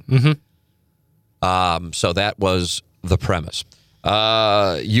rating. Mm-hmm. So that was the premise.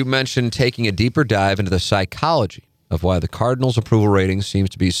 You mentioned taking a deeper dive into the psychology of why the Cardinals' approval rating seems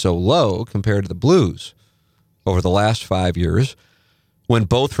to be so low compared to the Blues over the last 5 years when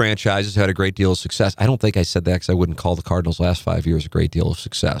both franchises had a great deal of success. I don't think I said that because I wouldn't call the Cardinals' last 5 years a great deal of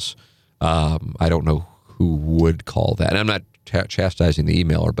success. I don't know who would call that. And I'm not chastising the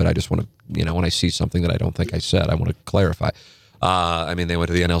emailer, but I just want to, when I see something that I don't think I said, I want to clarify. I mean, they went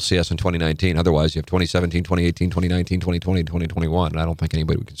to the NLCS in 2019. Otherwise, you have 2017, 2018, 2019, 2020, 2021. And I don't think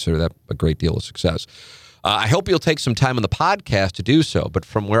anybody would consider that a great deal of success. I hope you'll take some time on the podcast to do so. But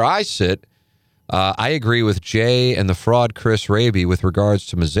from where I sit, I agree with Jay and the fraud Chris Raby with regards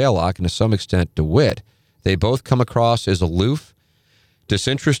to Mozeliak and to some extent DeWitt. They both come across as aloof,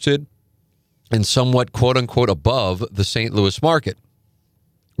 disinterested, and somewhat quote-unquote above the St. Louis market.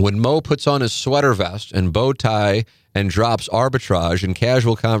 When Mo puts on his sweater vest and bow tie and drops arbitrage in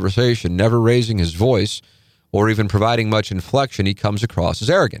casual conversation, never raising his voice or even providing much inflection, he comes across as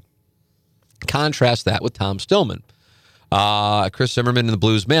arrogant. Contrast that with Tom Stillman, Chris Zimmerman, and the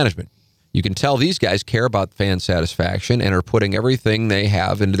Blues management. You can tell these guys care about fan satisfaction and are putting everything they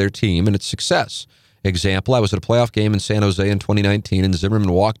have into their team and its success. Example, I was at a playoff game in San Jose in 2019, and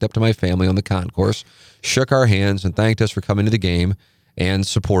Zimmerman walked up to my family on the concourse, shook our hands, and thanked us for coming to the game and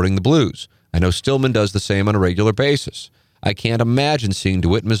supporting the Blues. I know Stillman does the same on a regular basis. I can't imagine seeing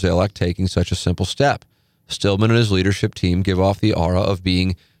DeWitt and Mozeliak taking such a simple step. Stillman and his leadership team give off the aura of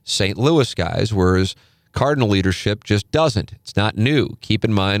being St. Louis guys, whereas Cardinal leadership just doesn't. It's not new. Keep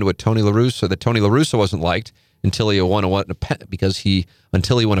in mind what Tony La Russa wasn't liked until he won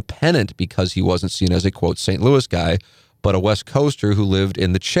a pennant because he wasn't seen as a, quote, St. Louis guy, but a West Coaster who lived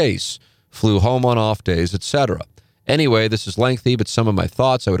in the Chase, flew home on off days, etc. Anyway, this is lengthy, but some of my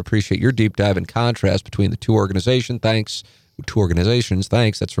thoughts. I would appreciate your deep dive and contrast between the two organizations. Thanks.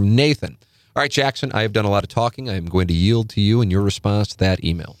 That's from Nathan. All right, Jackson, I have done a lot of talking. I am going to yield to you and your response to that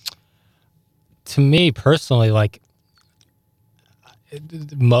email. To me personally, like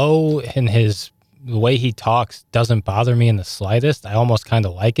Mo and the way he talks doesn't bother me in the slightest. I almost kind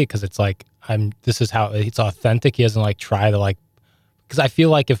of like it because it's like this is how it's authentic. He doesn't try to because I feel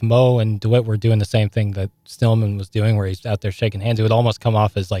like if Mo and DeWitt were doing the same thing that Stillman was doing, where he's out there shaking hands, it would almost come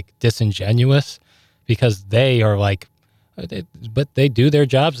off as disingenuous because they are but they do their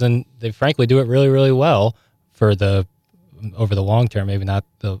jobs and they frankly do it really, really well over the long term, maybe not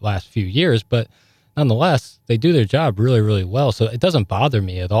the last few years, but nonetheless, they do their job really, really well. So it doesn't bother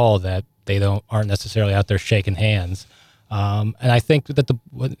me at all that they aren't necessarily out there shaking hands. And I think that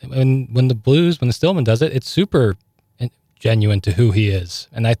when the Stillman does it, it's super genuine to who he is.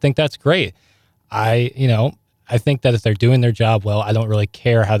 And I think that's great. I think that if they're doing their job well, I don't really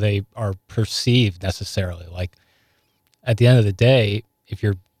care how they are perceived necessarily. At the end of the day, if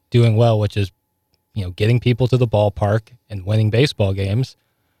you're doing well, which is, getting people to the ballpark and winning baseball games,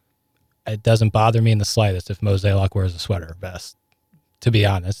 it doesn't bother me in the slightest if Mozeliak wears a sweater vest, to be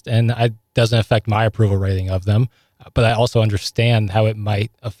honest. And it doesn't affect my approval rating of them, but I also understand how it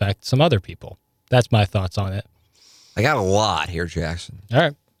might affect some other people. That's my thoughts on it. I got a lot here, Jackson. All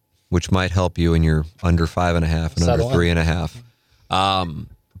right. Which might help you in your under 5.5 and under 3.5.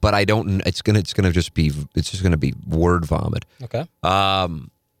 But I don't. It's gonna just be word vomit. Okay.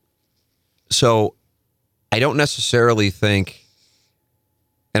 So I don't necessarily think,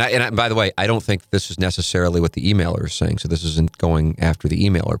 and by the way, I don't think this is necessarily what the emailer is saying. So this isn't going after the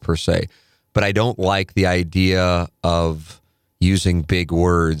emailer per se, but I don't like the idea of using big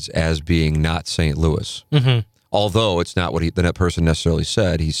words as being not St. Louis. Mm-hmm. Although it's not what the person necessarily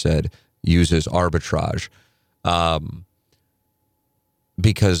said. He said uses arbitrage.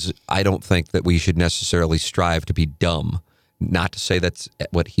 Because I don't think that we should necessarily strive to be dumb. Not to say that's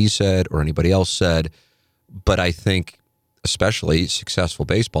what he said or anybody else said, but I think especially successful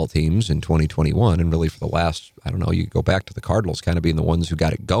baseball teams in 2021 and really for the last, you go back to the Cardinals kind of being the ones who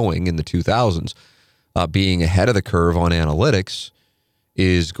got it going in the 2000s, being ahead of the curve on analytics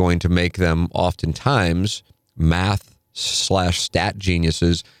is going to make them oftentimes math/stat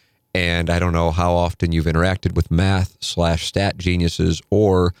geniuses. And I don't know how often you've interacted with math/stat geniuses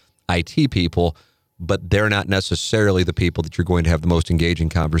or IT people, but they're not necessarily the people that you're going to have the most engaging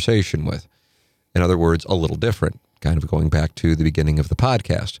conversation with. In other words, a little different, kind of going back to the beginning of the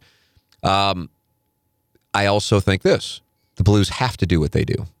podcast. I also think the Blues have to do what they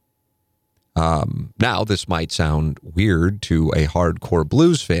do. Now, this might sound weird to a hardcore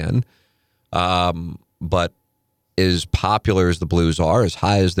Blues fan, but as popular as the Blues are, as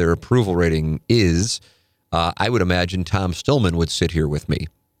high as their approval rating is, I would imagine Tom Stillman would sit here with me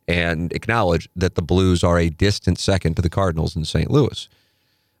and acknowledge that the Blues are a distant second to the Cardinals in St. Louis.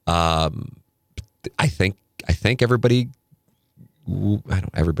 I think everybody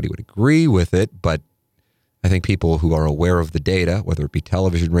would agree with it, but I think people who are aware of the data, whether it be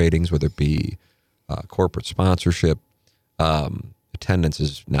television ratings, whether it be corporate sponsorship, attendance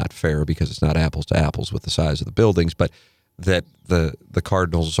is not fair because it's not apples to apples with the size of the buildings, but that the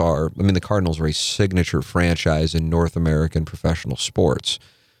Cardinals are a signature franchise in North American professional sports,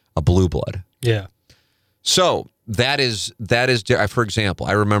 a blue blood. Yeah. So that is, for example,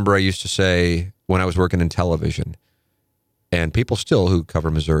 I remember I used to say when I was working in television, and people still who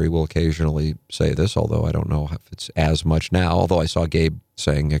cover Missouri will occasionally say this, although I don't know if it's as much now, although I saw Gabe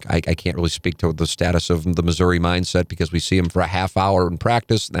saying, I can't really speak to the status of the Missouri mindset because we see him for a half hour in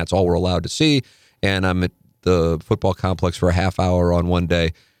practice, and that's all we're allowed to see, and I'm at the football complex for a half hour on one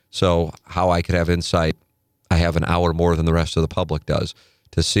day, so how I could have insight, I have an hour more than the rest of the public does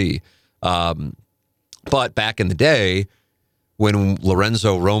to see. But back in the day, when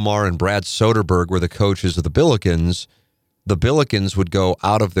Lorenzo Romar and Brad Soderberg were the coaches of the Billikens would go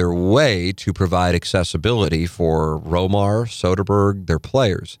out of their way to provide accessibility for Romar, Soderberg, their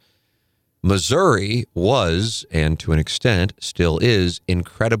players. Missouri was, and to an extent still is,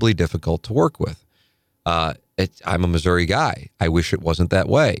 incredibly difficult to work with. I'm a Missouri guy. I wish it wasn't that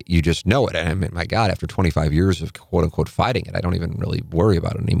way. You just know it. And I mean, my God, after 25 years of quote-unquote fighting it, I don't even really worry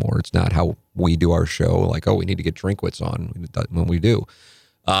about it anymore. It's not how we do our show. Like, we need to get Drinkwitz on when we do.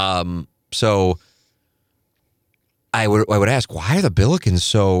 So I would ask, why are the Billikens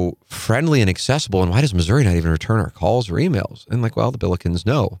so friendly and accessible, and why does Missouri not even return our calls or emails? And the Billikens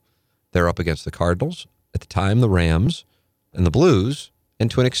know. They're up against the Cardinals, at the time the Rams, and the Blues, and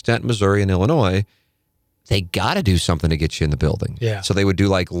to an extent Missouri and Illinois. They got to do something to get you in the building. Yeah. So they would do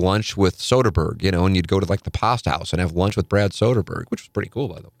like lunch with Soderberg, and you'd go to like the Pasta House and have lunch with Brad Soderberg, which was pretty cool,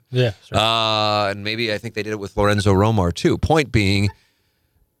 by the way. Yeah. Sure. And maybe I think they did it with Lorenzo Romar too. Point being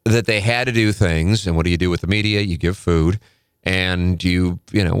that they had to do things. And what do you do with the media? You give food and you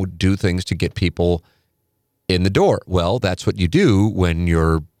do things to get people in the door. Well, that's what you do when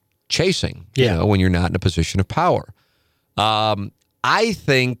you're chasing, when you're not in a position of power. I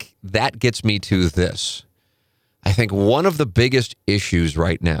think that gets me to this. I think one of the biggest issues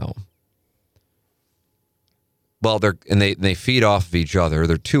right now, they feed off of each other.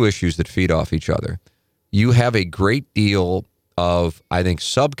 There are two issues that feed off each other. You have a great deal of, I think,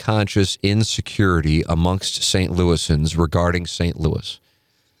 subconscious insecurity amongst St. Louisans regarding St. Louis.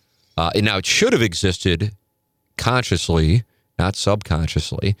 And now it should have existed consciously, not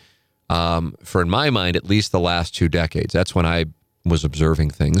subconsciously, for in my mind, at least the last 2 decades. That's when I was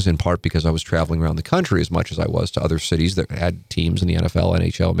observing things, in part because I was traveling around the country as much as I was to other cities that had teams in the NFL,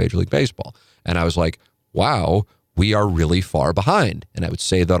 NHL, Major League Baseball. And I was like, wow, we are really far behind. And I would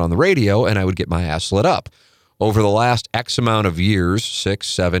say that on the radio, and I would get my ass lit up. Over the last X amount of years, 6,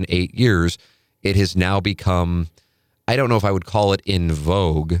 7, 8 years, it has now become, I don't know if I would call it in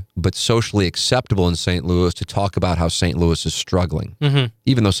vogue, but socially acceptable in St. Louis to talk about how St. Louis is struggling,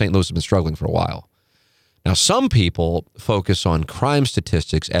 even though St. Louis has been struggling for a while. Now, some people focus on crime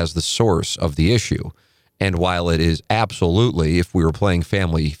statistics as the source of the issue. And while it is absolutely, if we were playing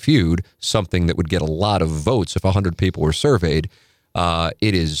Family Feud, something that would get a lot of votes if 100 people were surveyed,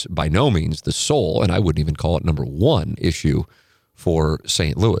 it is by no means the sole, and I wouldn't even call it number one issue for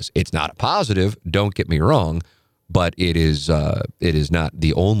St. Louis. It's not a positive, don't get me wrong, but it is not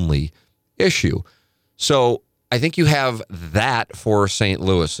the only issue. So I think you have that for St.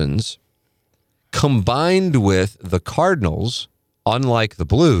 Louisans, combined with the Cardinals, unlike the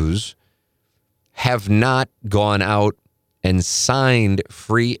Blues, have not gone out and signed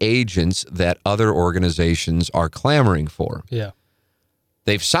free agents that other organizations are clamoring for. Yeah.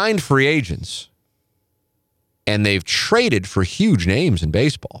 They've signed free agents, and they've traded for huge names in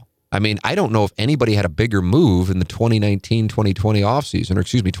baseball. I mean, I don't know if anybody had a bigger move in the 2019-2020 offseason, or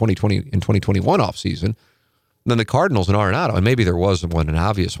excuse me, 2020 and 2021 offseason, than the Cardinals and Arenado. And maybe there was an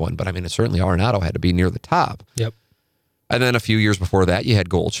obvious one, but I mean, certainly Arenado had to be near the top. Yep. And then a few years before that, you had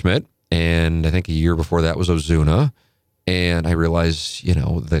Goldschmidt, and I think a year before that was Ozuna. And I realized,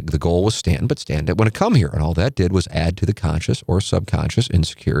 the goal was Stan, but Stan didn't want to come here. And all that did was add to the conscious or subconscious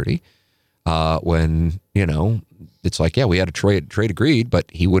insecurity when, it's like, yeah, we had a trade agreed, but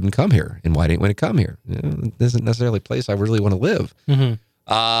he wouldn't come here. And why didn't he want to come here? It isn't necessarily a place I really want to live.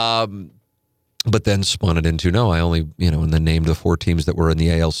 Mm-hmm. But then spun it into, no, I only, and then named the 4 teams that were in the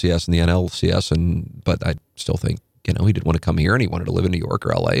ALCS and the NLCS. But I still think, he didn't want to come here and he wanted to live in New York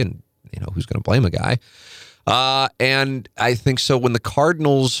or LA, and, who's going to blame a guy? And I think so when the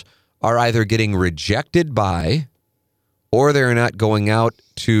Cardinals are either getting rejected by or they're not going out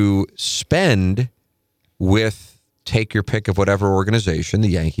to spend with, take your pick of whatever organization, the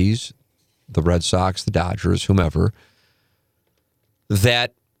Yankees, the Red Sox, the Dodgers, whomever,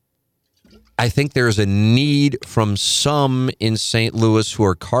 that I think there's a need from some in St. Louis who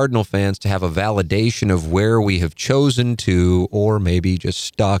are Cardinal fans to have a validation of where we have chosen to, or maybe just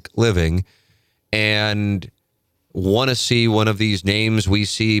stuck living, and want to see one of these names we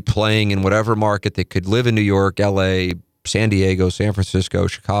see playing in whatever market that could live in New York, LA, San Diego, San Francisco,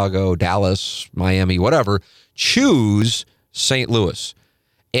 Chicago, Dallas, Miami, whatever, choose St. Louis,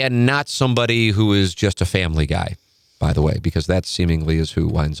 and not somebody who is just a family guy, by the way, because that seemingly is who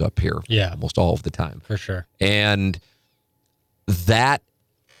winds up here almost all of the time. For sure. And that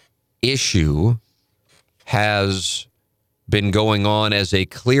issue has been going on as a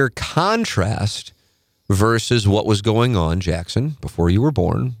clear contrast versus what was going on, Jackson, before you were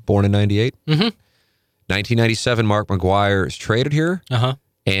born in 98. Mm-hmm. 1997, Mark McGwire is traded here. Uh-huh.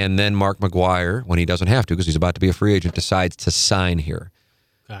 And then Mark McGwire, when he doesn't have to because he's about to be a free agent, decides to sign here.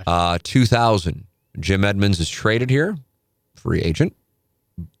 Gotcha. 2000, Jim Edmonds is traded here, free agent,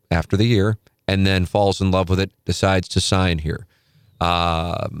 after the year, and then falls in love with it, decides to sign here.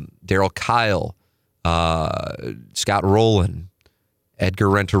 Darryl Kyle, Scott Rowland, Edgar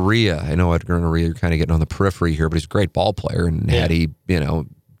Renteria. I know Edgar Renteria, you're kind of getting on the periphery here, but he's a great ball player. And had he,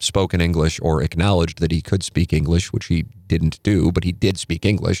 spoken English or acknowledged that he could speak English, which he didn't do, but he did speak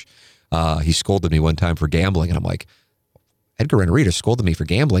English. He scolded me one time for gambling, and I'm like, Edgar Renteria scolded me for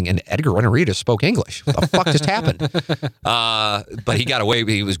gambling, and Edgar Renteria spoke English. What the fuck just happened? But he got away.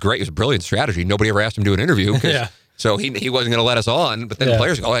 He was great. It was a brilliant strategy. Nobody ever asked him to do an interview. So he wasn't going to let us on. But then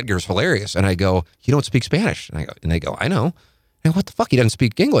players go, Edgar's hilarious. And I go, you don't speak Spanish. And they go, I know. And what the fuck? He doesn't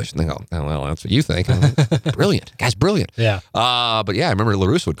speak English. And they go, oh, well, that's what you think. Brilliant. Guy's brilliant. Yeah. But yeah, I remember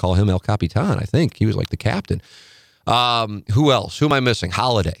LaRusso would call him El Capitan. I think he was like the captain. Who else? Who am I missing?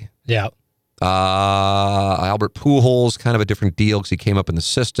 Holiday. Yeah. Albert Pujols, kind of a different deal because he came up in the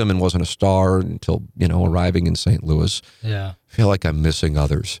system and wasn't a star until, arriving in St. Louis. Yeah. I feel like I'm missing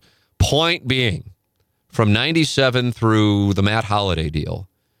others. Point being, from 97 through the Matt Holliday deal,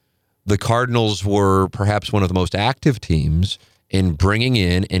 the Cardinals were perhaps one of the most active teams in bringing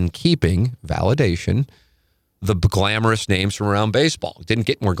in and keeping validation the glamorous names from around baseball. It didn't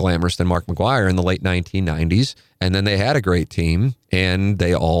get more glamorous than Mark McGwire in the late 1990s, and then they had a great team, and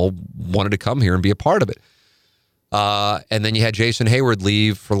they all wanted to come here and be a part of it. And then you had Jason Hayward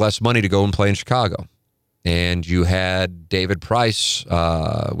leave for less money to go and play in Chicago. And you had David Price,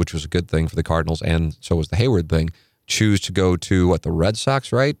 which was a good thing for the Cardinals, and so was the Hayward thing, choose to go to, the Red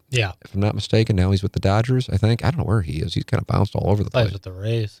Sox, right? Yeah. If I'm not mistaken, now he's with the Dodgers, I think. I don't know where he is. He's kind of bounced all over the place. Plays with the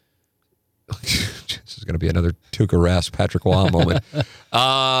Rays. This is going to be another Tuukka Rask, Patrick Waugh moment.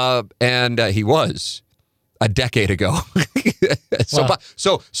 And he was a decade ago.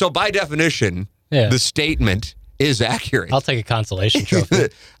 So by definition, the statement is accurate. I'll take a consolation trophy.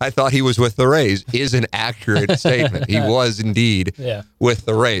 I thought he was with the Rays is an accurate statement. He was indeed with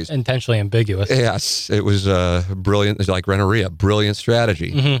the Rays. Intentionally ambiguous. Yes, it was brilliant. It's like Renteria, brilliant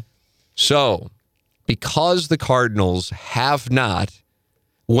strategy. Mm-hmm. So, because the Cardinals have not,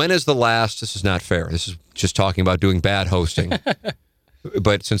 when is the last, this is not fair. This is just talking about doing bad hosting.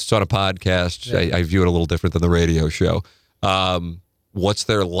 But since it's on a podcast, I view it a little different than the radio show. What's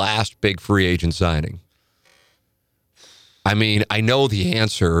their last big free agent signing? I mean, I know the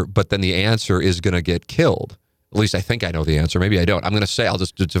answer, but then the answer is going to get killed. At least I think I know the answer. Maybe I don't. I'm going to say, I'll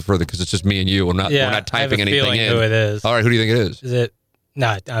just defer because it's just me and you. We're not typing anything in. Who it is. All right, who do you think it is? Is it?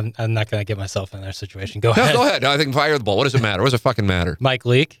 No, I'm not going to get myself in their situation. Go ahead. No, go ahead. No, I think fire the ball. What does it matter? What does it fucking matter? Mike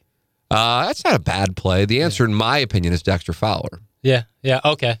Leake? That's not a bad play. The answer, in my opinion, is Dexter Fowler. Yeah,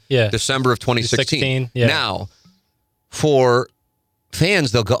 okay, yeah. December of 2016. Yeah. Now, for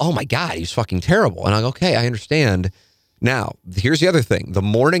fans, they'll go, oh my God, he's fucking terrible. And I'll go, okay, I understand. Now, here's the other thing. The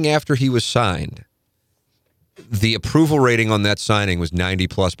morning after he was signed, the approval rating on that signing was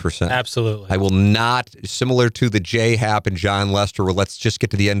 90+%. Absolutely. I will not, similar to the J-Hap and John Lester, where let's just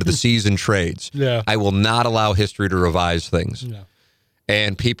get to the end of the season trades. Yeah. I will not allow history to revise things. No.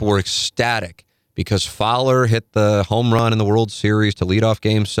 And people were ecstatic because Fowler hit the home run in the World Series to lead off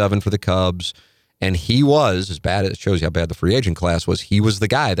Game 7 for the Cubs. And he was, as bad as it shows you how bad the free agent class was, he was the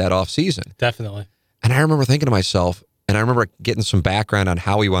guy that offseason. Definitely. And I remember thinking to myself, and I remember getting some background on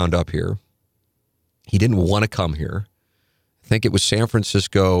how he wound up here. He didn't want to come here. I think it was San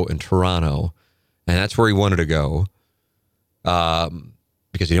Francisco and Toronto, and that's where he wanted to go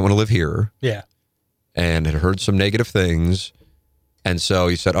because he didn't want to live here. Yeah. And had heard some negative things. And so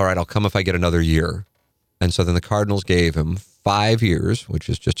he said, all right, I'll come if I get another year. And so then the Cardinals gave him 5 years, which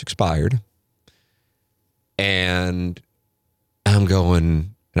is just expired. And I'm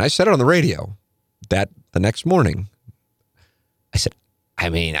going, and I said it on the radio that the next morning. I said,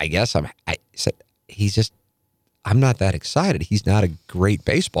 I'm not that excited. He's not a great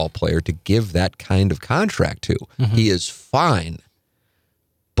baseball player to give that kind of contract to. Mm-hmm. He is fine.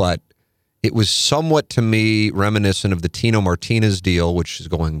 But it was somewhat, to me, reminiscent of the Tino Martinez deal, which is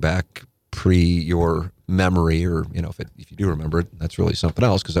going back pre your memory, or, if you do remember it, that's really something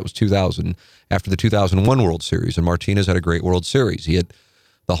else, because that was 2000, after the 2001 World Series, and Martinez had a great World Series. He had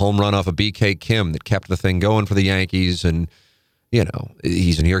the home run off of B.K. Kim that kept the thing going for the Yankees, and,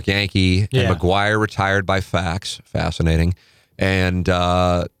 he's a New York Yankee, and McGuire retired by fax, fascinating, and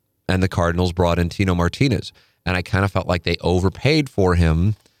the Cardinals brought in Tino Martinez, and I kind of felt like they overpaid for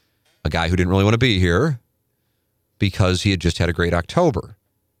him, a guy who didn't really want to be here, because he had just had a great October.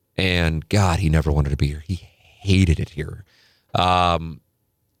 And God, he never wanted to be here. He hated it here. And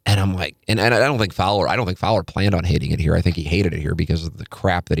I'm like, and I don't think Fowler planned on hating it here. I think he hated it here because of the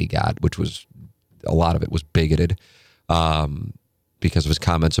crap that he got, which was, a lot of it was bigoted. Because of his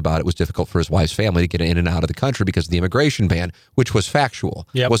comments about it was difficult for his wife's family to get in and out of the country because of the immigration ban, which was factual.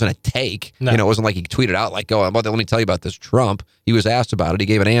 Yep. It wasn't a take. No. It wasn't like he tweeted out like, oh, let me tell you about this Trump. He was asked about it. He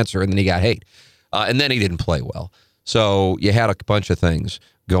gave an answer, and then he got hate. And then he didn't play well. So you had a bunch of things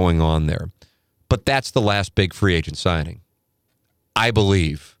going on there. But that's the last big free agent signing, I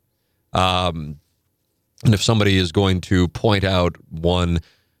believe. And if somebody is going to point out one,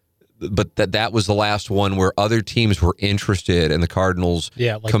 but that was the last one where other teams were interested and the Cardinals.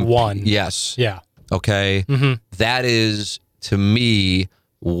 Yeah, one. Yes. Yeah. Okay. Mm-hmm. That is, to me,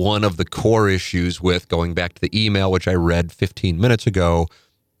 one of the core issues with, going back to the email, which I read 15 minutes ago,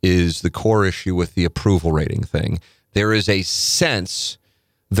 is the core issue with the approval rating thing. There is a sense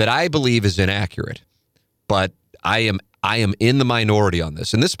that I believe is inaccurate, but I am in the minority on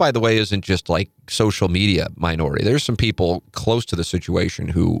this. And this, by the way, isn't just like social media minority. There's some people close to the situation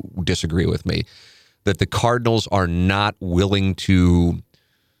who disagree with me, that the Cardinals are not willing to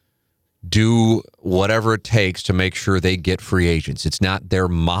do whatever it takes to make sure they get free agents. It's not their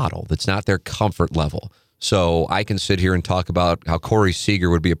model. It's not their comfort level. So I can sit here and talk about how Corey Seager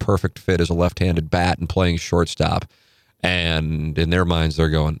would be a perfect fit as a left-handed bat and playing shortstop. And in their minds, they're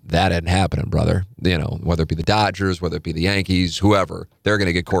going, that ain't happening, brother. Whether it be the Dodgers, whether it be the Yankees, whoever, they're going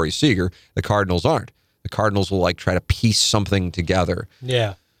to get Corey Seager. The Cardinals aren't. The Cardinals will try to piece something together.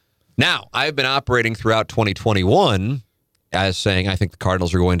 Yeah. Now, I've been operating throughout 2021 as saying I think the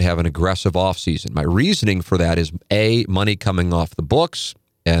Cardinals are going to have an aggressive offseason. My reasoning for that is, A, money coming off the books,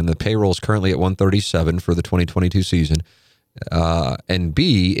 and the payroll is currently at $137 for the 2022 season. And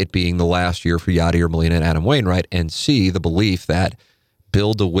B, it being the last year for Yadier Molina and Adam Wainwright, and C, the belief that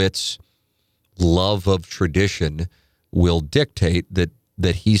Bill DeWitt's love of tradition will dictate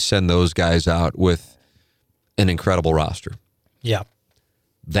that he send those guys out with an incredible roster. Yeah.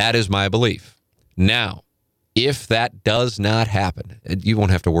 That is my belief. Now, if that does not happen, you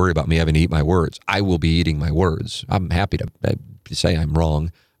won't have to worry about me having to eat my words. I will be eating my words. I'm happy to say I'm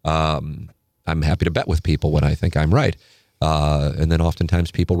wrong. I'm happy to bet with people when I think I'm right. And then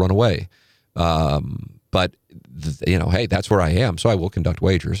oftentimes people run away. But, hey, that's where I am. So I will conduct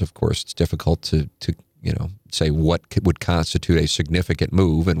wagers. Of course, it's difficult to say what would constitute a significant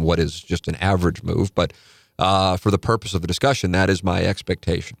move and what is just an average move. But for the purpose of the discussion, that is my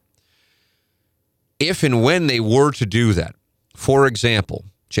expectation. If and when they were to do that, for example,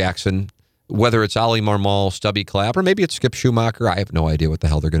 Jackson, whether it's Ali Marmol, Stubby Clapp, or maybe it's Skip Schumacher, I have no idea what the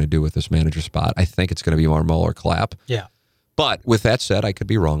hell they're going to do with this manager spot. I think it's going to be Marmol or Clapp. Yeah. But with that said, I could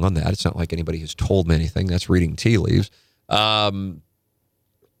be wrong on that. It's not like anybody has told me anything. That's reading tea leaves. And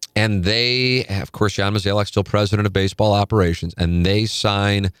they, of course, John Mozeliak, still president of baseball operations, and they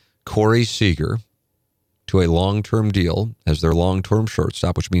sign Corey Seager to a long-term deal as their long-term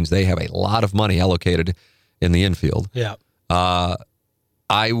shortstop, which means they have a lot of money allocated in the infield. Yeah.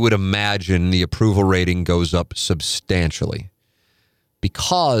 I would imagine the approval rating goes up substantially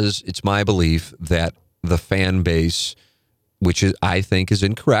because it's my belief that the fan base, which is, I think is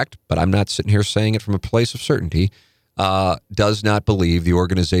incorrect, but I'm not sitting here saying it from a place of certainty, does not believe the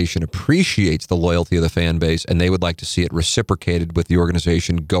organization appreciates the loyalty of the fan base, and they would like to see it reciprocated with the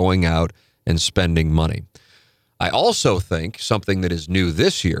organization going out and spending money. I also think something that is new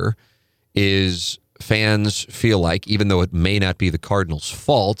this year is fans feel like, even though it may not be the Cardinals'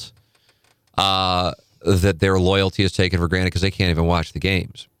 fault, that their loyalty is taken for granted because they can't even watch the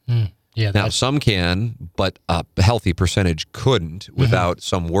games. Yeah. Now, some can, but a healthy percentage couldn't without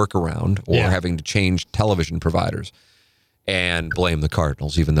some workaround or having to change television providers and blame the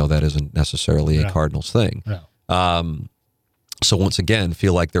Cardinals, even though that isn't necessarily a Cardinals thing. No. So once again,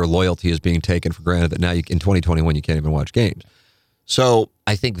 feel like their loyalty is being taken for granted, that now in 2021 you can't even watch games. So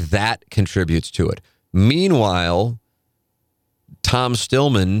I think that contributes to it. Meanwhile, Tom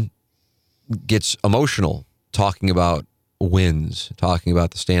Stillman gets emotional talking about wins, talking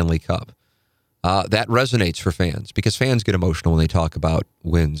about the Stanley Cup. That resonates for fans because fans get emotional when they talk about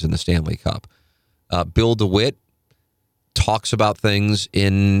wins in the Stanley Cup. Bill DeWitt talks about things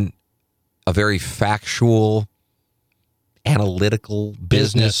in a very factual, analytical,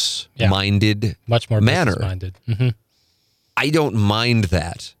 business-minded much more manner. Business-minded. I don't mind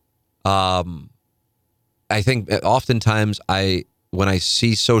that. I think oftentimes when I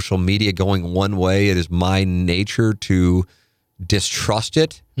see social media going one way, it is my nature to distrust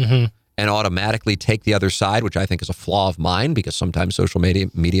it and automatically take the other side, which I think is a flaw of mine because sometimes social media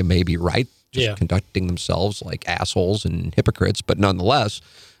may be right, just conducting themselves like assholes and hypocrites, but nonetheless,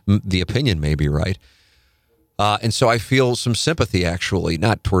 the opinion may be right. And so I feel some sympathy, actually,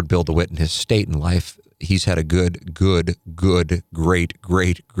 not toward Bill DeWitt and his state in life. He's had a good, great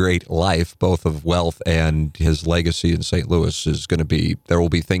life, both of wealth and his legacy in St. Louis is going to be, there will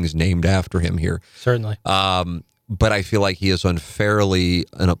be things named after him here. Certainly. But I feel like he has unfairly,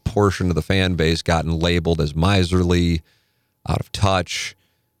 in a portion of the fan base, gotten labeled as miserly, out of touch,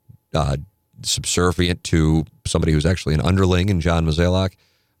 subservient to somebody who's actually an underling in John Mozeliak.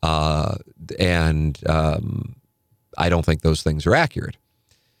 And I don't think those things are accurate.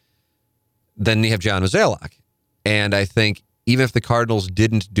 Then you have John Mozeliak. And I think even if the Cardinals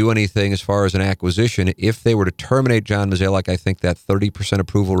didn't do anything as far as an acquisition, if they were to terminate John Mozeliak, I think that 30%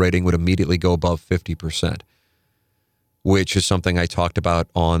 approval rating would immediately go above 50%, which is something I talked about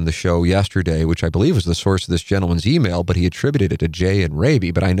on the show yesterday, which I believe was the source of this gentleman's email, but he attributed it to Jay and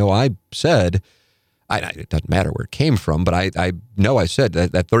Raby. But I know I said, it doesn't matter where it came from, but I know I said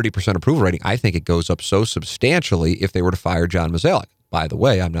that 30% approval rating, I think it goes up so substantially if they were to fire John Mozeliak. By the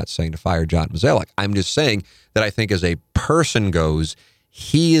way, I'm not saying to fire John Mozeliak. I'm just saying that I think as a person goes,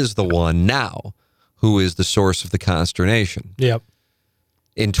 he is the one now who is the source of the consternation. Yep.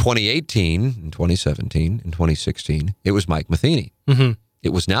 In 2018, in 2017, in 2016, it was Mike Matheny.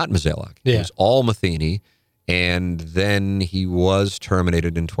 It was not Mozeliak. It was all Matheny, and then he was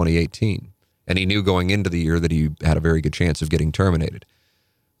terminated in 2018. And he knew going into the year that he had a very good chance of getting terminated.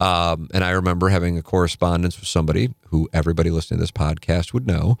 And I remember having a correspondence with somebody who everybody listening to this podcast would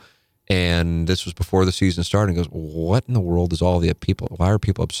know. And this was before the season started. He goes, what in the world is all the people? Why are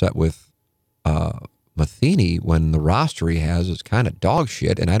people upset with Matheny when the roster he has is kind of dog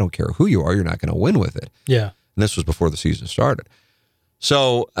shit? And I don't care who you are, you're not going to win with it. Yeah. And this was before the season started.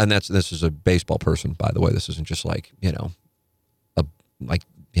 So, and this is a baseball person, by the way. This isn't just like,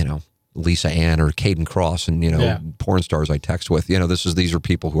 Lisa Ann or Caden Cross and, porn stars I text with. These are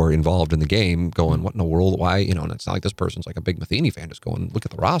people who are involved in the game going, what in the world? Why? And it's not like this person's like a big Matheny fan just going, look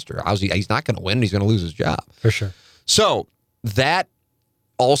at the roster. He's not going to win. He's going to lose his job. For sure. So that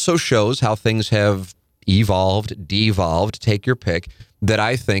also shows how things have evolved, devolved, take your pick, that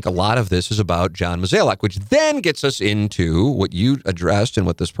I think a lot of this is about John Mozeliak, which then gets us into what you addressed and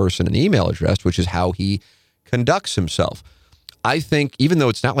what this person in the email addressed, which is how he conducts himself. I think, even though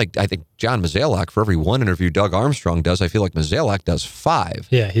it's not like, I think John Mozeliak, for every one interview Doug Armstrong does, I feel like Mozeliak does 5.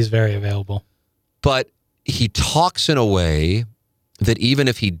 Yeah, he's very available. But he talks in a way that even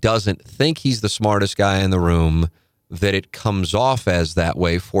if he doesn't think he's the smartest guy in the room, that it comes off as that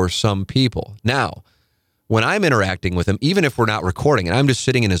way for some people. Now, when I'm interacting with him, even if we're not recording, and I'm just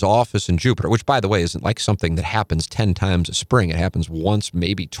sitting in his office in Jupiter, which, by the way, isn't like something that happens 10 times a spring. It happens once,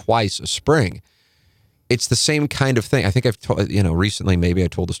 maybe twice a spring. It's the same kind of thing. I think I've told, recently, maybe I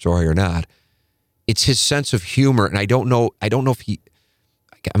told the story or not. It's his sense of humor. And I don't know if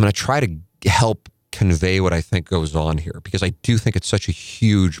I'm going to try to help convey what I think goes on here, because I do think it's such a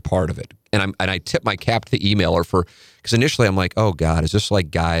huge part of it. And I tip my cap to the emailer because initially I'm like, oh God, is this like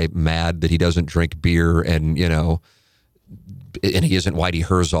guy mad that he doesn't drink beer and he isn't Whitey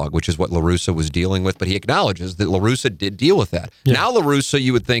Herzog, which is what La Russa was dealing with, but he acknowledges that La Russa did deal with that. Yeah. Now La Russa,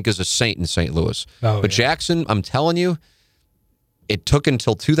 you would think, is a saint in St. Louis. But Jackson, I'm telling you, it took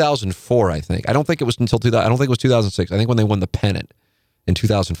until 2004, I think. I don't think it was until 2000. I don't think it was 2006. I think when they won the pennant in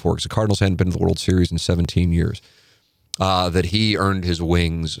 2004, because the Cardinals hadn't been to the World Series in 17 years, that he earned his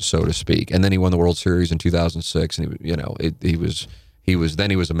wings, so to speak. And then he won the World Series in 2006, and he was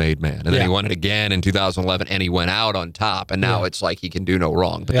a made man. And then he won it again in 2011, and he went out on top. And now it's like he can do no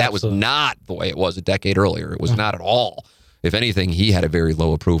wrong. But that was not the way it was a decade earlier. It was not at all. If anything, he had a very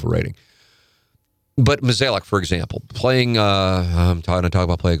low approval rating. But Mozeliak, for example, playing, I'm trying to talk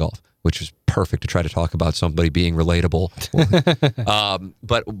about play golf, which is perfect to try to talk about somebody being relatable.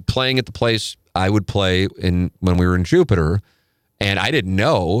 But playing at the place I would play when we were in Jupiter, and I didn't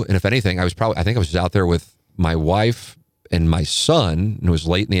know. And if anything, I think I was out there with my wife and my son, and it was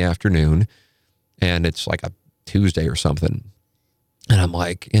late in the afternoon, and it's like a Tuesday or something. And I'm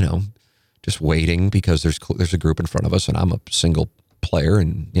like, just waiting because there's a group in front of us, and I'm a single player,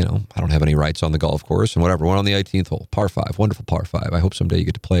 and I don't have any rights on the golf course, and whatever. Went on the 18th hole, par 5, wonderful par 5. I hope someday you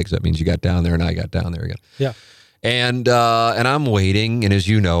get to play, because that means you got down there, and I got down there again. Yeah. And I'm waiting, and as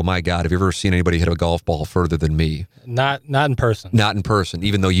you know, my God, have you ever seen anybody hit a golf ball further than me? Not in person. Not in person,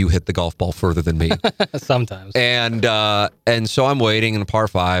 even though you hit the golf ball further than me. Sometimes. And so I'm waiting in a par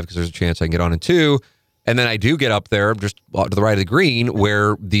 5 because there's a chance I can get on in 2. And then I do get up there just to the right of the green,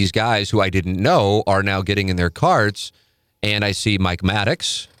 where these guys who I didn't know are now getting in their carts. And I see Mike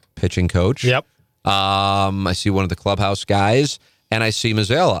Maddox, pitching coach. Yep. I see one of the clubhouse guys, and I see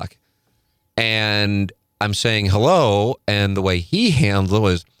Mozeliak. And I'm saying hello, and the way he handled it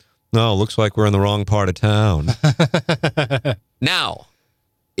was, no, looks like we're in the wrong part of town. Now,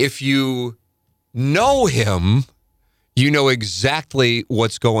 if you know him, you know exactly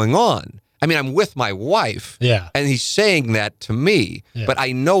what's going on. I mean, I'm with my wife, and he's saying that to me, but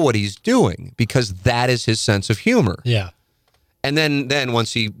I know what he's doing, because that is his sense of humor. Yeah. And then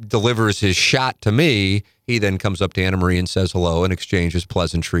once he delivers his shot to me, he then comes up to Anna Marie and says hello and exchanges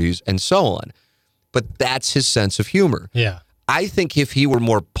pleasantries and so on. But that's his sense of humor. Yeah. I think if he were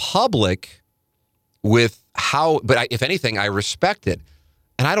more public with if anything, I respect it.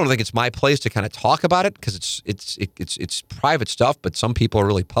 And I don't think it's my place to kind of talk about it, because it's private stuff, but some people are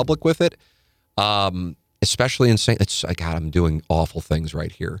really public with it. Especially in saying, God, I'm doing awful things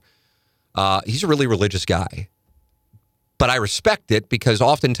right here. He's a really religious guy. But I respect it, because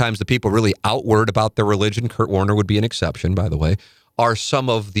oftentimes the people really outward about their religion, Kurt Warner would be an exception, by the way, are some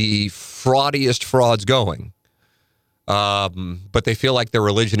of the fraudiest frauds going. But they feel like their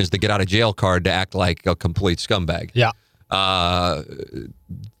religion is the get out of jail card to act like a complete scumbag. Yeah.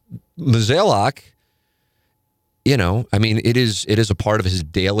 Mozeliak, it is a part of his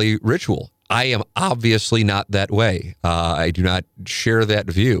daily ritual. I am obviously not that way. I do not share that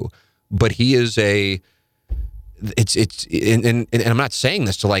view, but he is and I'm not saying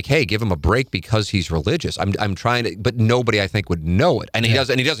this to hey, give him a break because he's religious. I'm trying to, but nobody I think would know it, and he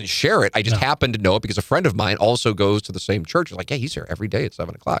doesn't share it. I just happen to know it because a friend of mine also goes to the same church. He's like, he's here every day at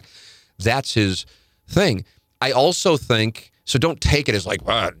 7:00. That's his thing. I also think, so don't take it as here's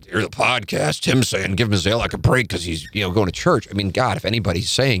a podcast, Tim saying give Mozeliak a break because he's going to church. I mean, God, if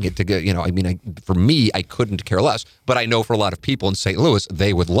anybody's saying it to get, for me, I couldn't care less. But I know for a lot of people in St. Louis,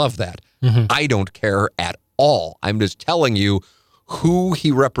 they would love that. Mm-hmm. I don't care at all. I'm just telling you who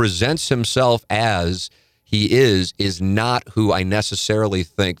he represents himself as he is not who I necessarily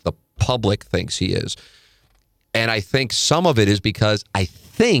think the public thinks he is. And I think some of it is because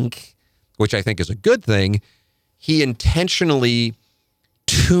which I think is a good thing, he intentionally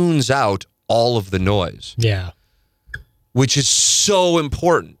tunes out all of the noise. Yeah. Which is so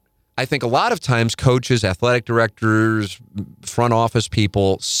important. I think a lot of times coaches, athletic directors, front office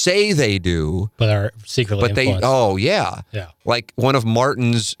people say they do, but are secretly influenced. Yeah. Like one of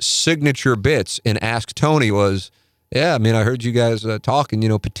Martin's signature bits in Ask Tony was, I heard you guys talking.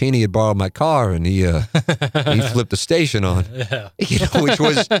 Patini had borrowed my car and he flipped the station on. Yeah.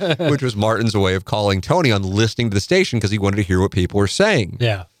 Which was Martin's way of calling Tony on listening to the station because he wanted to hear what people were saying.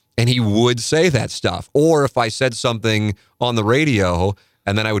 Yeah. And he would say that stuff. Or if I said something on the radio,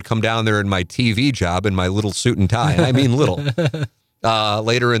 and then I would come down there in my TV job in my little suit and tie. And I mean little.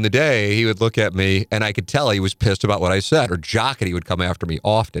 Later in the day, he would look at me, and I could tell he was pissed about what I said. Or Jockety would come after me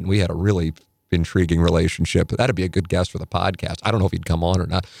often. We had a really intriguing relationship. That'd be a good guest for the podcast. I don't know if he'd come on or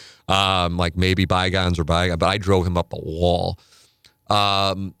not. Maybe bygones or bygones, but I drove him up a wall.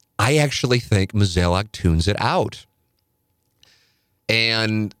 I actually think Mozeliak tunes it out.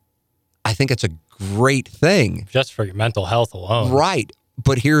 And I think it's a great thing. Just for your mental health alone. Right.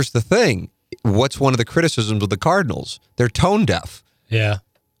 But here's the thing. What's one of the criticisms of the Cardinals? They're tone deaf. Yeah.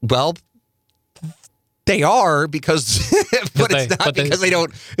 Well, They are because, but it's not because they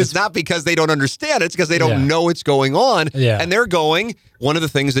don't. It's not because they don't understand. It's because they don't know what's going on. Yeah. And they're going. One of the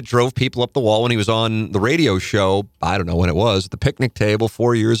things that drove people up the wall when he was on the radio show, I don't know when it was, at the picnic table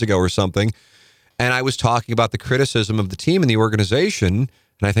 4 years ago or something, and I was talking about the criticism of the team and the organization,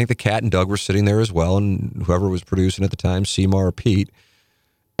 and I think the Cat and Doug were sitting there as well, and whoever was producing at the time, Seymour or Pete,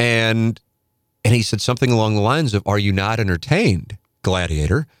 and he said something along the lines of, "Are you not entertained,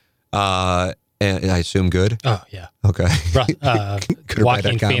 Gladiator?" And I assume good? Oh, yeah. Okay.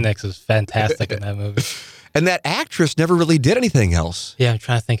 Joaquin Phoenix is fantastic in that movie. And that actress never really did anything else. Yeah, I'm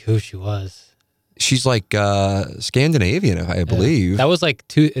trying to think who she was. She's like Scandinavian, I believe. That was like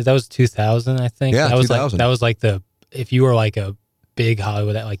 2000, I think. Yeah, that was 2000. That was like if you were like a big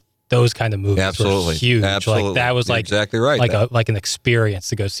Hollywood, like those kind of movies were huge. Absolutely. Like that was You're like exactly right. Like an experience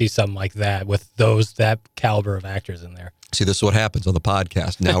to go see something like that with that caliber of actors in there. See, this is what happens on the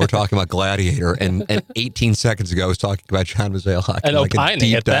podcast. Now we're talking about Gladiator, and 18 seconds ago I was talking about John Mazzalehock. And like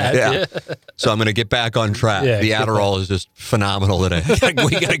opining at that. Yeah. So I'm going to get back on track. Yeah, the Adderall is just phenomenal today.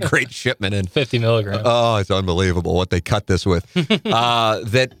 We got a great shipment in. 50 milligrams. Oh, it's unbelievable what they cut this with.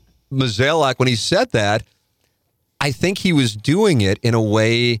 That Mazzalehock, when he said that, I think he was doing it in a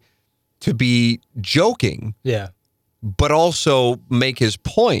way to be joking, but also make his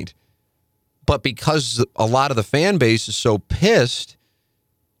point. But because a lot of the fan base is so pissed,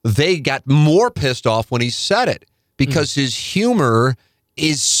 they got more pissed off when he said it because his humor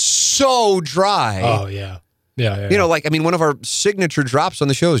is so dry. Oh, yeah. Yeah. You know, like, I mean, one of our signature drops on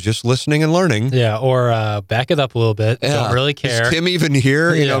the show is just listening and learning. Yeah, or back it up a little bit. Yeah. Don't really care. Is Tim even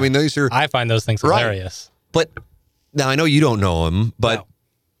here? You know, I mean, those are... I find those things hilarious. But now I know you don't know him, but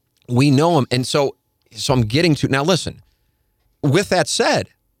we know him. And so I'm getting to... Now, listen, with that said...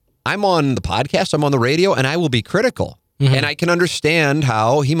 I'm on the podcast, I'm on the radio, and I will be critical. Mm-hmm. And I can understand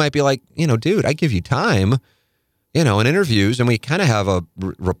how he might be like, dude, I give you time, in interviews, and we kind of have a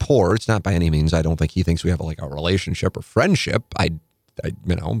rapport. It's not by any means, I don't think he thinks we have a relationship or friendship. I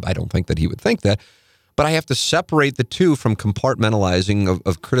don't think that he would think that. But I have to separate the two from compartmentalizing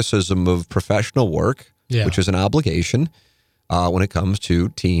of criticism of professional work, which is an obligation when it comes to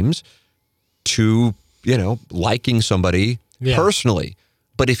teams, to, liking somebody personally.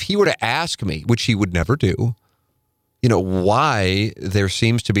 But if he were to ask me, which he would never do, why there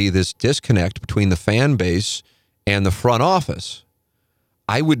seems to be this disconnect between the fan base and the front office,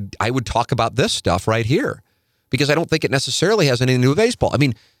 I would talk about this stuff right here because I don't think it necessarily has anything to do with baseball. I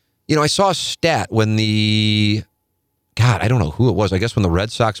mean, I saw a stat when I don't know who it was. I guess when the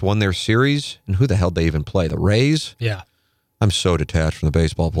Red Sox won their series, and who the hell did they even play? The Rays? Yeah. I'm so detached from the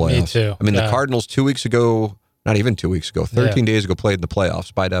baseball playoffs. Me too. I mean, the Cardinals 2 weeks ago... Not even 2 weeks ago, 13 days ago, played in the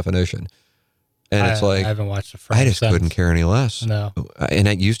playoffs by definition. And it's like, I haven't watched the frame I just couldn't care any less. No. And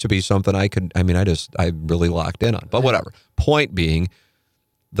it used to be something I really locked in on. But whatever. Point being,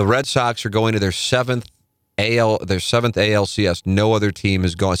 the Red Sox are going to their seventh ALCS. No other team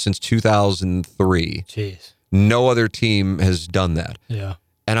has gone since 2003. Jeez. No other team has done that. Yeah.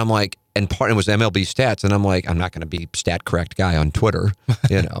 And I'm like, and part it was MLB stats, and I'm like, I'm not going to be stat correct guy on Twitter,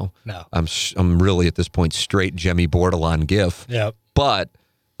 No. I'm really at this point straight Jemmy Bordelon gif. Yeah. But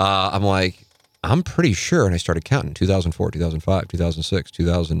I'm like, I'm pretty sure, and I started counting 2004, 2005, 2006,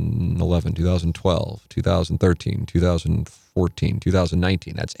 2011, 2012, 2013, 2014,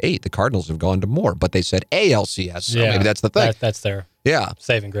 2019. That's 8. The Cardinals have gone to more, but they said ALCS, so maybe that's the thing. That's their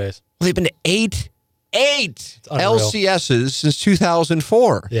saving grace. Well, they've been to 8 LCSs since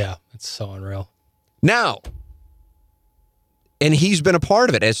 2004. Yeah, it's so unreal. Now, and he's been a part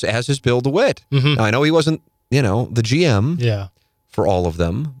of it, as has Bill DeWitt. Mm-hmm. Now, I know he wasn't, the GM for all of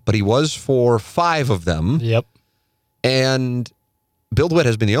them, but he was for 5 of them. Yep. And Bill DeWitt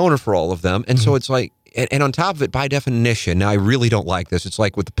has been the owner for all of them. And so it's like, and on top of it, by definition, now I really don't like this. It's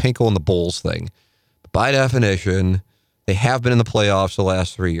like with the Pinkel and the Bulls thing. By definition, they have been in the playoffs the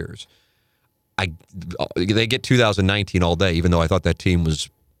last 3 years. They get 2019 all day, even though I thought that team was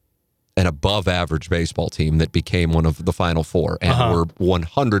an above-average baseball team that became one of the Final Four and were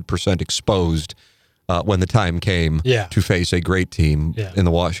 100% exposed when the time came to face a great team in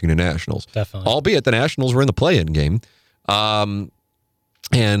the Washington Nationals. Definitely. Albeit the Nationals were in the play-in game. And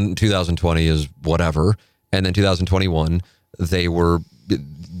 2020 is whatever. And then 2021, they were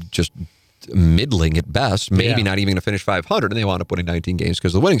just middling at best, maybe not even going to finish 500, and they wound up winning 19 games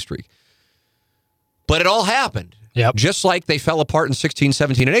because of the winning streak. But it all happened. Yep. Just like they fell apart in 16,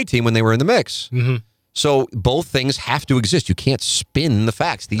 17, and 18 when they were in the mix. Mm-hmm. So both things have to exist. You can't spin the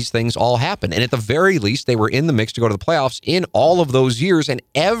facts. These things all happen. And at the very least, they were in the mix to go to the playoffs in all of those years. And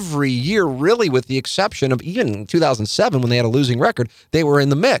every year, really, with the exception of even 2007 when they had a losing record, they were in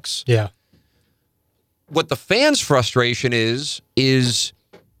the mix. Yeah. what the fans' frustration is,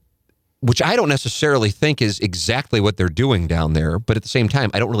 which I don't necessarily think is exactly what they're doing down there, but at the same time,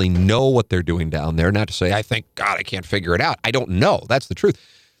 I don't really know what they're doing down there. Not to say, I think, God, I can't figure it out. I don't know. That's the truth.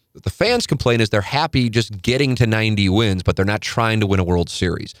 The fans' complaint is they're happy just getting to 90 wins, but they're not trying to win a World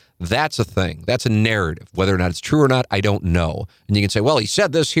Series. That's a thing. That's a narrative. Whether or not it's true or not, I don't know. And you can say, well, he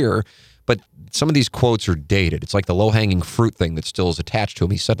said this here, but some of these quotes are dated. It's like the low-hanging fruit thing that still is attached to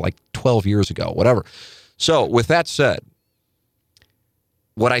him. He said like 12 years ago, whatever. So with that said,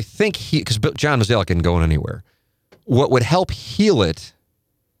 what I think because John Mozeliak isn't going anywhere, what would help heal it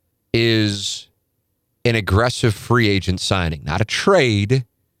is an aggressive free agent signing, not a trade,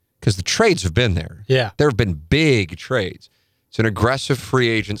 because the trades have been there. Yeah. There have been big trades. It's an aggressive free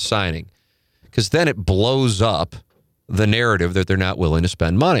agent signing, because then it blows up the narrative that they're not willing to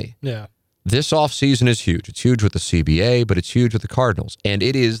spend money. Yeah. This offseason is huge. It's huge with the CBA, but it's huge with the Cardinals. And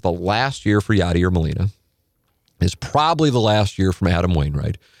it is the last year for Yadier Molina. It's probably the last year from Adam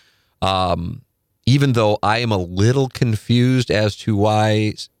Wainwright. Even though I am a little confused as to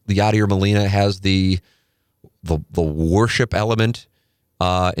why Yadier Molina has the worship element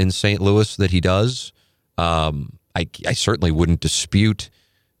in St. Louis that he does. I certainly wouldn't dispute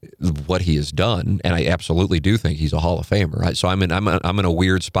what he has done, and I absolutely do think he's a Hall of Famer. Right? So I'm in a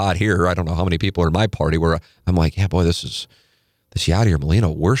weird spot here. I don't know how many people are in my party where I'm like, yeah, boy, this Yadier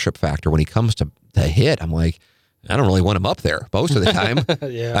Molina worship factor when he comes to the hit. I'm like, I don't really want him up there most of the time.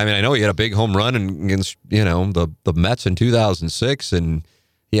 Yeah. I mean, I know he had a big home run against the Mets in 2006, and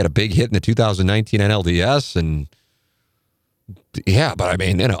he had a big hit in the 2019 NLDS, and yeah, but I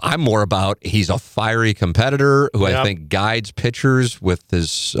mean, I'm more about he's a fiery competitor who I think guides pitchers with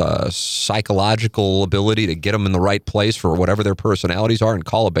his psychological ability to get them in the right place for whatever their personalities are and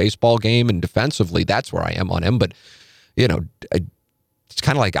call a baseball game. And defensively, that's where I am on him. But, it's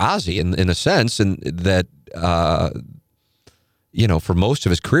kind of like Ozzie in a sense, and that, for most of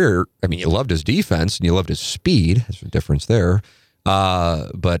his career, I mean, you loved his defense and you loved his speed. There's a difference there.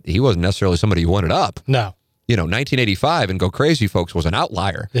 But he wasn't necessarily somebody you wanted up. No. 1985 and Go Crazy Folks was an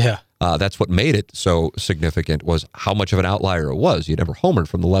outlier. Yeah. That's what made it so significant, was how much of an outlier it was. You never homered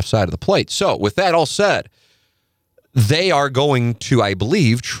from the left side of the plate. So with that all said, they are going to, I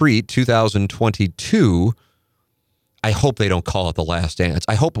believe, treat 2022. I hope they don't call it the last dance.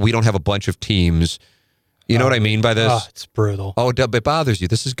 I hope we don't have a bunch of teams. You know what I mean by this? Oh, it's brutal. Oh, it bothers you.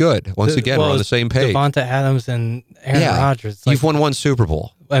 This is good. Once again, we're on the same page. Devonta Adams and Aaron Rodgers. You've won one Super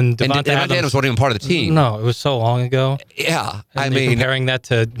Bowl. And Devonta Adams wasn't even part of the team. No, it was so long ago. Yeah. I mean, comparing that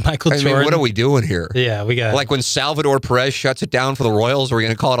to Michael Jordan. What are we doing here? Yeah, we got... Like when Salvador Perez shuts it down for the Royals, are we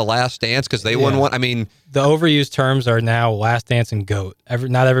going to call it a last dance because they won one? I mean... The overused terms are now last dance and GOAT.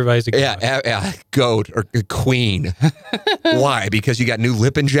 Not everybody's a GOAT. Yeah, GOAT or queen. Why? Because you got new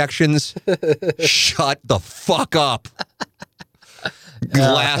lip injections? Shut the fuck up.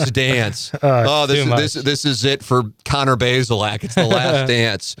 Last dance. This is it for Connor Bazelak. It's the last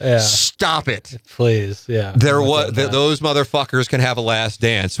dance. Yeah. Stop it. Please. Yeah. Those motherfuckers can have a last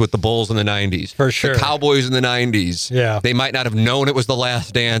dance with the Bulls in the 90s. For sure. The Cowboys in the 90s. Yeah. They might not have known it was the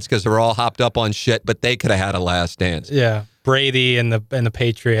last dance because they were all hopped up on shit, but they could have had a last dance. Yeah. Brady and the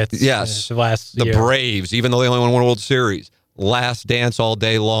Patriots. Yes. The year. Braves, even though they only won one World Series. Last dance all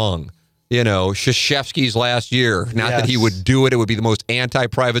day long. Krzyzewski's last year. Not that he would do it. It would be the most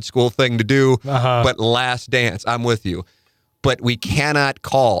anti-private school thing to do. But last dance, I'm with you. But we cannot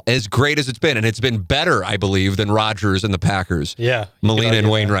call, as great as it's been, and it's been better, I believe, than Rodgers and the Packers. Yeah. Molina and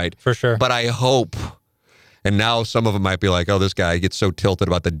Wainwright. For sure. But I hope, and now some of them might be like, oh, this guy gets so tilted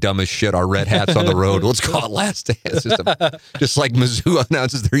about the dumbest shit, our red hats on the road. Let's call it last dance. Just like Mizzou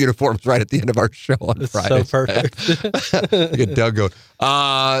announces their uniforms right at the end of our show on Friday. So perfect. Get Doug going.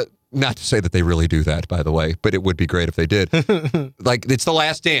 Not to say that they really do that, by the way, but it would be great if they did. Like, it's the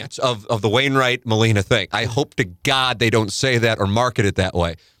last dance of the Wainwright-Molina thing. I hope to God they don't say that or market it that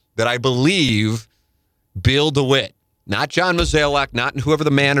way. That I believe Bill DeWitt, not John Mozeliak, not whoever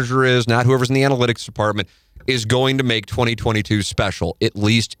the manager is, not whoever's in the analytics department, is going to make 2022 special, at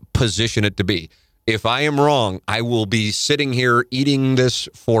least position it to be. If I am wrong, I will be sitting here eating this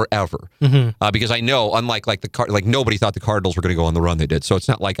forever because I know, unlike nobody thought the Cardinals were going to go on the run they did, so it's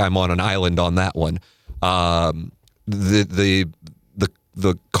not like I'm on an island on that one. The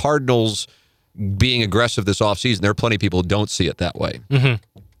Cardinals being aggressive this offseason, there are plenty of people who don't see it that way.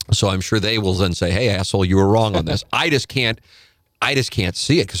 So I'm sure they will then say, "Hey, asshole, you were wrong on this." I just can't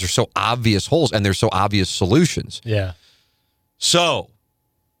see it because there's so obvious holes and there's so obvious solutions. Yeah. So.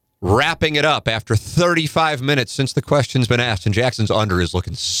 wrapping it up after 35 minutes since the question's been asked, and Jackson's under is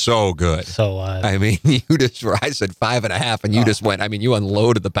looking so good. So live. I mean, I said 5.5, and you just went. I mean, you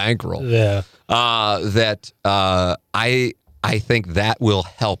unloaded the bankroll. Yeah. I think that will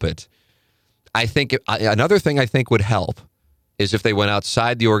help it. I think another thing I think would help is if they went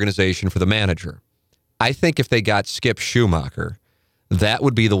outside the organization for the manager. I think if they got Skip Schumacher, that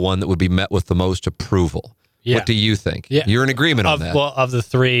would be the one that would be met with the most approval. Yeah. What do you think? Yeah. You're in agreement on that. Well, of the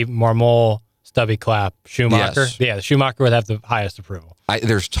three, Marmol, Stubby Clapp, Schumacher. Yes. Yeah, the Schumacher would have the highest approval.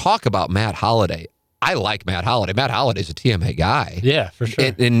 There's talk about Matt Holliday. I like Matt Holliday. Matt Holliday's a TMA guy. Yeah, for sure.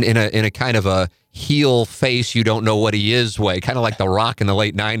 In a kind of a heel face, you don't know what he is way, kind of like The Rock in the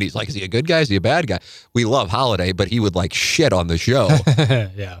late 90s. Like, is he a good guy? Is he a bad guy? We love Holliday, but he would like shit on the show.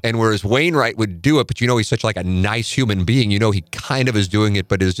 Yeah. And whereas Wainwright would do it, but he's such like a nice human being. He kind of is doing it,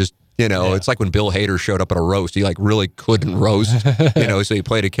 but is just, it's like when Bill Hader showed up at a roast. He like really couldn't roast, so he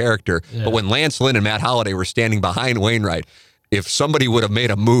played a character. Yeah. But when Lance Lynn and Matt Holliday were standing behind Wainwright, if somebody would have made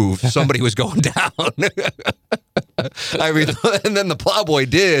a move, somebody was going down. I mean, and then the plowboy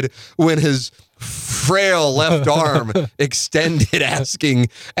did when his frail left arm extended, asking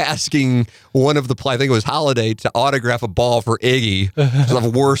one of the I think it was Holliday to autograph a ball for Iggy. It's the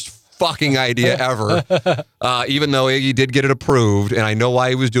worst fucking idea ever. Even though Iggy did get it approved, and I know why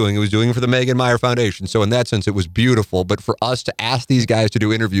he was doing it. He was doing it for the Megan Meyer Foundation. So in that sense, it was beautiful. But for us to ask these guys to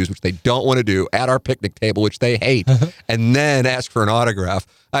do interviews, which they don't want to do, at our picnic table, which they hate, and then ask for an autograph,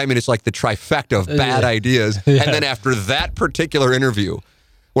 I mean, it's like the trifecta of bad ideas. Yeah. And then after that particular interview,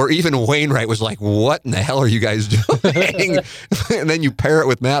 where even Wainwright was like, what in the hell are you guys doing? And then you pair it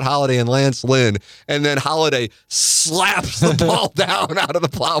with Matt Holliday and Lance Lynn, and then Holliday slaps the ball down out of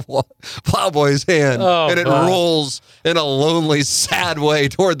the plowboy's hand, and it rolls in a lonely, sad way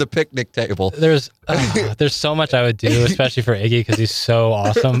toward the picnic table. There's so much I would do, especially for Iggy, because he's so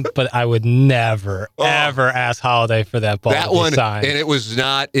awesome, but I would never, ever ask Holliday for that ball to be signed. And it was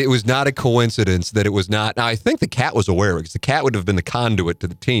not a coincidence that it was not. Now, I think the Cat was aware, because the Cat would have been the conduit to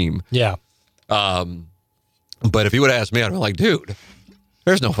the team. Yeah. But if he would have asked me, I'd be like, dude,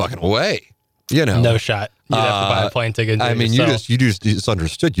 there's no fucking way. No shot. You'd have to buy a plane ticket. I mean, you just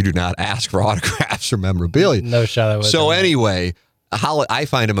understood. You do not ask for autographs or memorabilia. No shot. I would. So anyway, I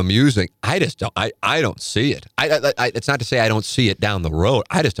find him amusing. I just don't. I don't see it. It's not to say I don't see it down the road.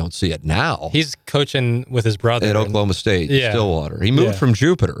 I just don't see it now. He's coaching with his brother at Oklahoma State, Stillwater. He moved from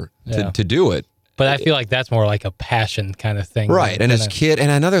Jupiter to do it. But I feel like that's more like a passion kind of thing. Right. And his kid, and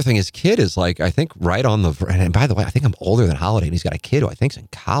another thing, his kid is like, I think right on the, and by the way, I think I'm older than Holliday, and he's got a kid who I think's in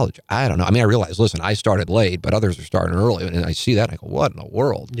college. I don't know. I mean, I realize, listen, I started late, but others are starting early. And I see that, and I go, what in the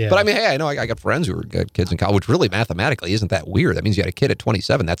world? Yeah. But I mean, hey, I know I got friends who got kids in college, which really mathematically isn't that weird. That means you got a kid at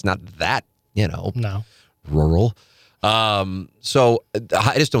 27. That's not that, no. Rural. So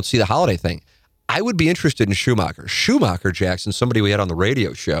I just don't see the Holliday thing. I would be interested in Schumacher. Schumacher, Jackson, somebody we had on the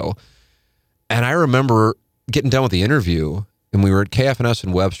radio show. And I remember getting done with the interview, and we were at KFNS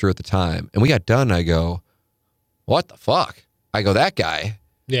in Webster at the time, and we got done, and I go, what the fuck? I go, that guy.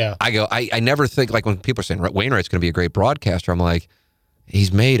 Yeah. I go, I never think, like when people are saying Wainwright's going to be a great broadcaster, I'm like,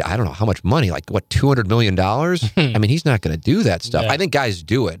 he's made, I don't know how much money, like what, $200 million? I mean, he's not going to do that stuff. Yeah. I think guys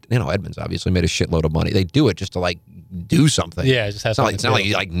do it. Edmonds obviously made a shitload of money. They do it just to like do something. Yeah, it just has it's not like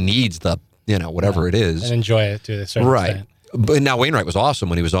he like needs the, whatever it is. And enjoy it to a certain extent. But now Wainwright was awesome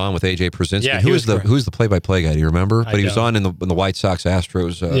when he was on with AJ Przinsky. Yeah, who's the play-by-play guy? Do you remember? But he was on in the White Sox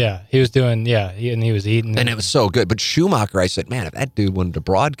Astros. He was doing. And he was eating, and it was so good. But Schumacher, I said, man, if that dude wanted to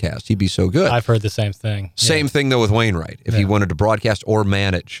broadcast, he'd be so good. I've heard the same thing. Same thing though with Wainwright. If he wanted to broadcast or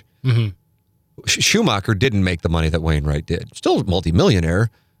manage, Schumacher didn't make the money that Wainwright did. Still a multimillionaire.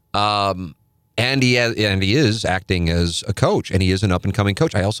 And he is acting as a coach, and he is an up-and-coming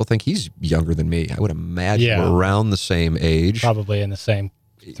coach. I also think he's younger than me. I would imagine we're around the same age. Probably in the same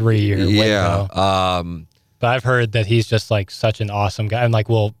 3-year window. But I've heard that he's just like such an awesome guy, and like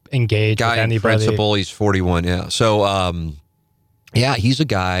will engage with anybody. Principal, he's 41, yeah. So, he's a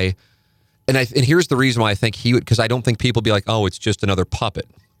guy, and here's the reason why I think he would, because I don't think people be like, oh, it's just another puppet.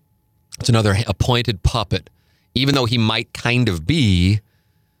 It's another appointed puppet, even though he might kind of be.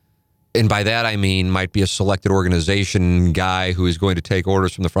 And by that, I mean, might be a selected organization guy who is going to take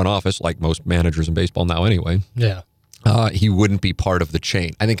orders from the front office, like most managers in baseball now anyway. Yeah. He wouldn't be part of the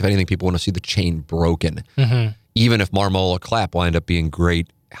chain. I think, if anything, people want to see the chain broken, even if Marmol or Clapp wind up being great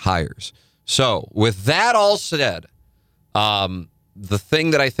hires. So, with that all said, the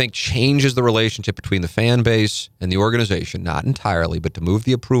thing that I think changes the relationship between the fan base and the organization, not entirely, but to move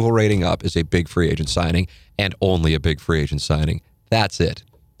the approval rating up, is a big free agent signing, and only a big free agent signing. That's it.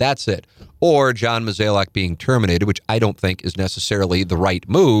 That's it. Or John Mozeliak being terminated, which I don't think is necessarily the right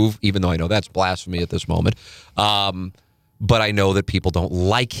move, even though I know that's blasphemy at this moment. But I know that people don't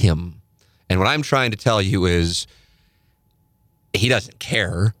like him. And what I'm trying to tell you is he doesn't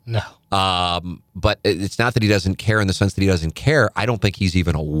care. No. But it's not that he doesn't care in the sense that he doesn't care. I don't think he's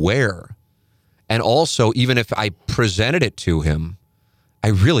even aware. And also, even if I presented it to him, I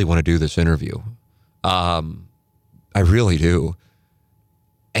really want to do this interview. I really do.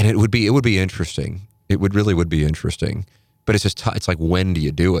 And it would be interesting. It really would be interesting. But it's just it's like, when do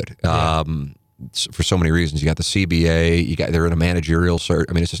you do it? Yeah. For so many reasons. You got the CBA, they're in a managerial search.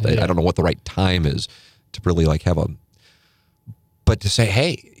 I mean, it's just, I don't know what the right time is to really like have but to say,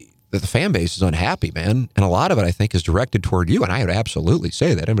 hey, the fan base is unhappy, man. And a lot of it, I think, is directed toward you. And I would absolutely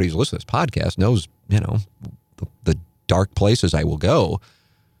say that. Anybody who's listening to this podcast knows, the dark places I will go,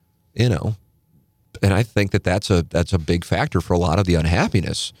 And I think that's a big factor for a lot of the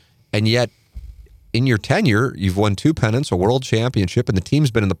unhappiness. And yet, in your tenure, you've won 2 pennants, a world championship, and the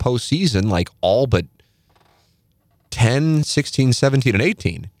team's been in the postseason like all but 10, 16, 17, and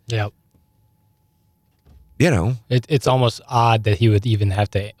 18. Yep. It's almost odd that he would even have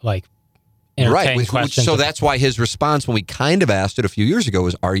to entertain questions. So that's why his response when we kind of asked it a few years ago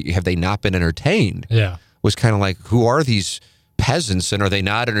was, have they not been entertained? Yeah. Was kind of like, who are these peasants, and are they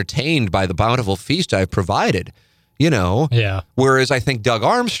not entertained by the bountiful feast I've provided? Yeah. Whereas I think Doug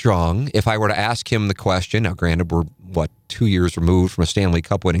Armstrong, if I were to ask him the question, now granted we're 2 years removed from a Stanley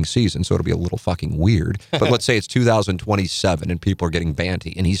Cup winning season, so it'll be a little fucking weird. But let's say it's 2027 and people are getting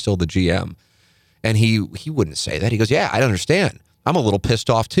banty, and he's still the GM. And he wouldn't say that. He goes, yeah, I understand. I'm a little pissed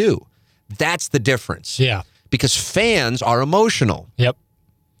off too. That's the difference. Yeah. Because fans are emotional. Yep.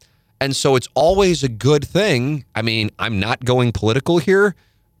 And so it's always a good thing. I mean, I'm not going political here,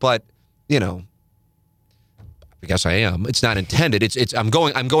 but, I guess I am. It's not intended. I'm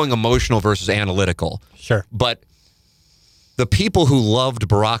going emotional versus analytical. Sure. But the people who loved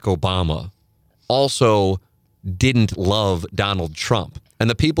Barack Obama also didn't love Donald Trump. And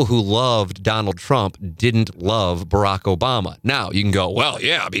the people who loved Donald Trump didn't love Barack Obama. Now, you can go, well,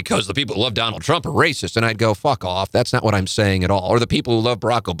 yeah, because the people who love Donald Trump are racist. And I'd go, fuck off. That's not what I'm saying at all. Or the people who love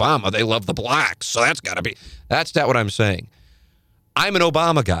Barack Obama, they love the blacks. So that's not what I'm saying. I'm an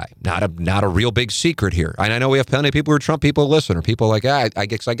Obama guy. Not a real big secret here. And I know we have plenty of people who are Trump people who listen, or people like, I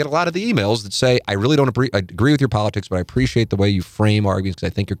get a lot of the emails that say, I really don't agree with your politics, but I appreciate the way you frame arguments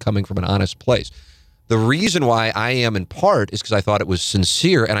because I think you're coming from an honest place. The reason why I am in part is because I thought it was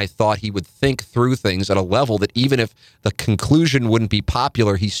sincere, and I thought he would think through things at a level that even if the conclusion wouldn't be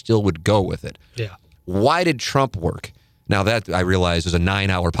popular, he still would go with it. Yeah. Why did Trump work? Now that I realize is a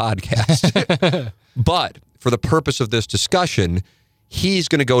 9-hour podcast, but for the purpose of this discussion, he's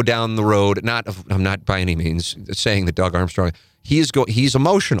going to go down the road. I'm not by any means saying that Doug Armstrong. He's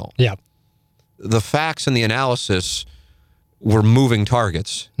emotional. Yeah. The facts and the analysis were moving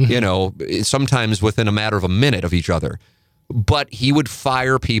targets, sometimes within a matter of a minute of each other. But he would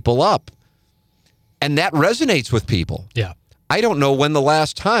fire people up. And that resonates with people. Yeah. I don't know when the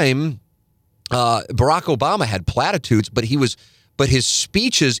last time Barack Obama had platitudes, but his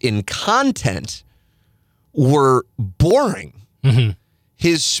speeches in content were boring. Mm-hmm.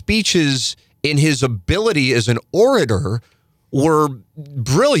 His speeches in his ability as an orator were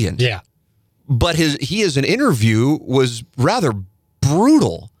brilliant. Yeah. But he as an interview was rather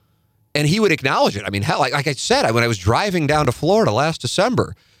brutal, and he would acknowledge it. I mean, hell, like I said, when I was driving down to Florida last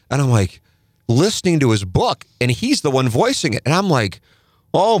December, and I'm like listening to his book, and he's the one voicing it, and I'm like,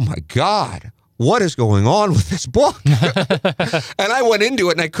 oh my God, what is going on with this book? And I went into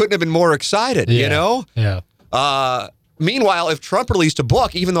it, and I couldn't have been more excited, Yeah. Meanwhile, if Trump released a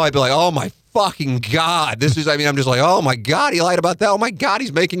book, even though I'd be like, oh my fucking God, I'm just like, oh my God, he lied about that. Oh my God,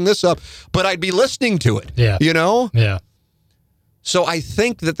 he's making this up. But I'd be listening to it, Yeah. Yeah. So I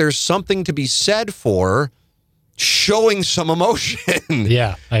think that there's something to be said for showing some emotion.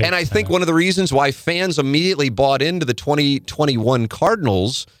 Yeah. I think one of the reasons why fans immediately bought into the 2021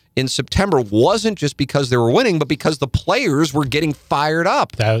 Cardinals in September wasn't just because they were winning, but because the players were getting fired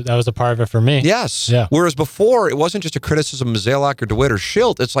up. That was a part of it for me. Yes. Yeah. Whereas before, it wasn't just a criticism of Mozeliak or DeWitt or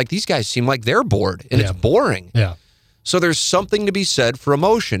Schilt. It's like these guys seem like they're bored, and it's boring. Yeah. So there's something to be said for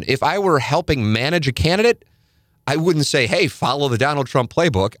emotion. If I were helping manage a candidate, I wouldn't say, hey, follow the Donald Trump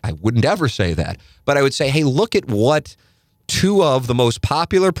playbook. I wouldn't ever say that. But I would say, hey, look at what 2 of the most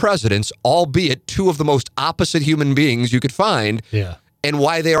popular presidents, albeit 2 of the most opposite human beings you could find, and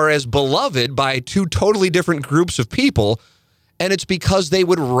why they are as beloved by 2 totally different groups of people. And it's because they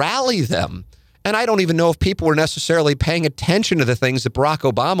would rally them. And I don't even know if people were necessarily paying attention to the things that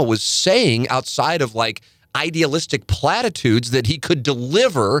Barack Obama was saying outside of like idealistic platitudes that he could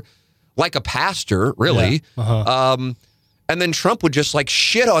deliver like a pastor, really. And then Trump would just like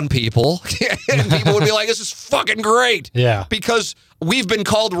shit on people and people would be like, this is fucking great. Yeah. Because we've been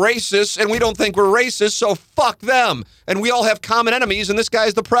called racist and we don't think we're racist, so fuck them. And we all have common enemies and this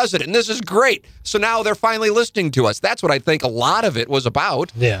guy's the president. And this is great. So now they're finally listening to us. That's what I think a lot of it was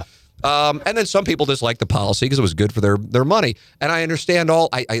about. Yeah. And then some people disliked the policy because it was good for their money. And I understand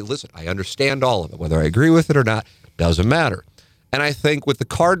I understand all of it. Whether I agree with it or not, doesn't matter. And I think with the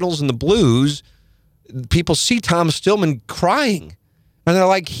Cardinals and the Blues, people see Tom Stillman crying. And they're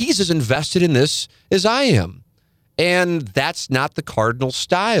like, he's as invested in this as I am. And that's not the Cardinal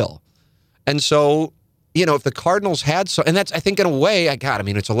style. And so, if the Cardinals had so, and that's, I think in a way, it's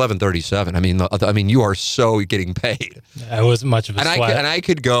 11:37. I mean, you are so getting paid. It wasn't much of a sweat. I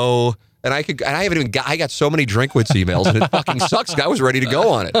got so many Drinkwitz emails and it fucking sucks. I was ready to go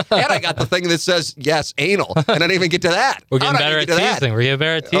on it. And I got the thing that says, yes, anal. And I didn't even get to that. We're getting better at teasing. We're getting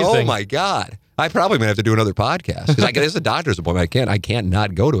better at teasing. Oh my God. I probably might have to do another podcast because I guess the doctor's appointment. I can't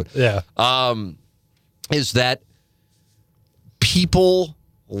not go to it. Yeah. Is that people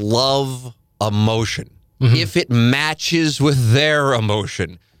love emotion. If it matches with their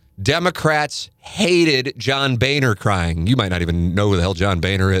emotion. Democrats hated John Boehner crying. You might not even know who the hell John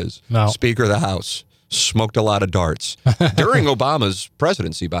Boehner is. No. Speaker of the House. Smoked a lot of darts. During Obama's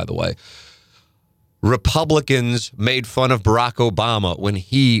presidency, by the way. Republicans made fun of Barack Obama when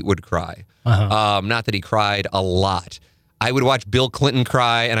he would cry. Not that he cried a lot. I would watch Bill Clinton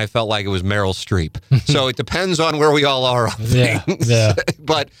cry, and I felt like it was Meryl Streep. So it depends on where we all are on things. Yeah.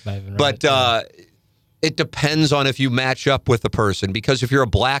 but it depends on if you match up with the person. Because if you're a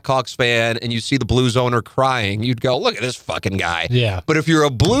Blackhawks fan and you see the Blues owner crying, you'd go, look at this fucking guy. Yeah. But if you're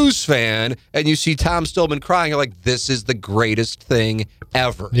a Blues fan and you see Tom Stillman crying, you're like, this is the greatest thing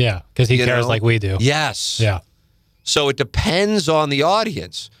ever. Yeah, because he cares like we do. Yes. Yeah. So it depends on the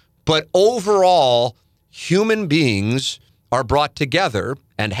audience. But overall, human beings are brought together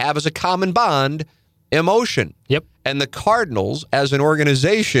and have as a common bond emotion. Yep. And the Cardinals, as an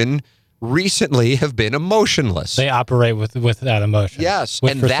organization, recently have been emotionless. They operate with that emotion. Yes,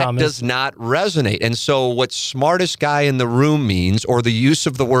 and that does not resonate. And so what smartest guy in the room means, or the use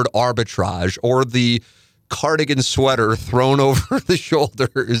of the word arbitrage, or the cardigan sweater thrown over the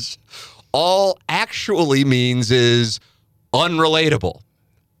shoulders, all actually means is unrelatable.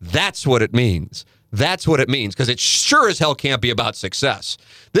 That's what it means. That's what it means, because it sure as hell can't be about success.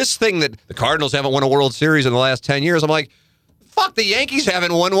 This thing that the Cardinals haven't won a World Series in the last 10 years, I'm like, fuck, the Yankees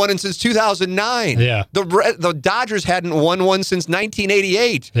haven't won one since 2009. Yeah. The Dodgers hadn't won one since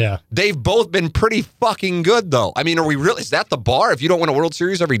 1988. Yeah. They've both been pretty fucking good, though. I mean, are we really, is that the bar? If you don't win a World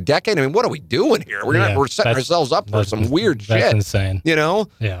Series every decade, I mean, what are we doing here? We're setting ourselves up for some weird shit. That's insane.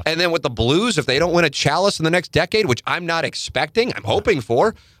 Yeah. And then with the Blues, if they don't win a chalice in the next decade, which I'm not expecting, I'm hoping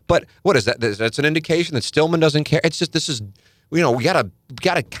for, but what is that? That's an indication that Stillman doesn't care. It's just, this is, we gotta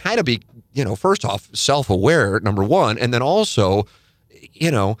kind of be, first off, self-aware, number one, and then also,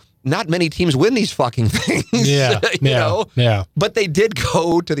 not many teams win these fucking things. Yeah. Yeah. But they did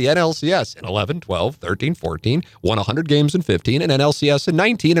go to the NLCS in 11, 12, 13, 14, won 100 games in 15, and NLCS in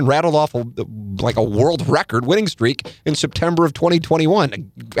 19, and rattled off a world record winning streak in September of 2021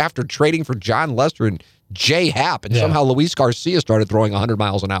 after trading for John Lester and Jay Happ, and somehow Luis Garcia started throwing 100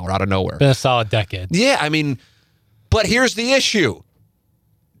 miles an hour out of nowhere. Been a solid decade. Yeah, I mean, but here's the issue.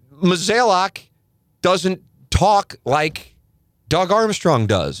 Mozeliak doesn't talk like Doug Armstrong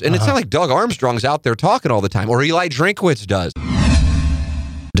does. And it's not like Doug Armstrong's out there talking all the time, or Eli Drinkwitz does.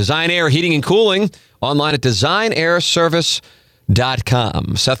 Design Air Heating and Cooling, online at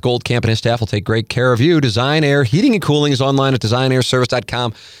designairservice.com. Seth Goldcamp and his staff will take great care of you. Design Air Heating and Cooling is online at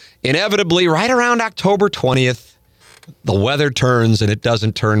designairservice.com. Inevitably, right around October 20th, the weather turns and it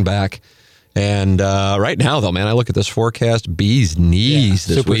doesn't turn back. And right now, though, man, I look at this forecast, bee's knees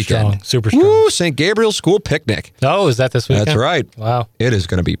this weekend. Super strong. Woo, St. Gabriel School Picnic. Oh, is that this weekend? That's right. Wow. It is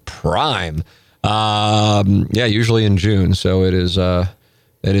going to be prime. Usually in June, so it is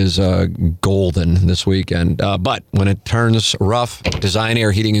golden this weekend. But when it turns rough, Design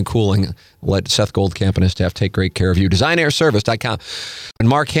Air Heating and Cooling, let Seth Goldcamp and his staff take great care of you. DesignAirService.com. And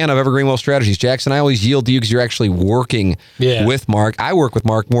Mark Hanna of Evergreen Wealth Strategies. Jackson, I always yield to you because you're actually working with Mark. I work with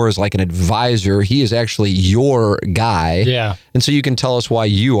Mark more as like an advisor. He is actually your guy. Yeah. And so you can tell us why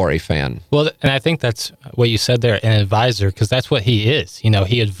you are a fan. Well, and I think that's what you said there, an advisor, because that's what he is.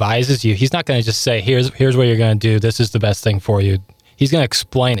 He advises you. He's not going to just say, here's what you're going to do. This is the best thing for you. He's going to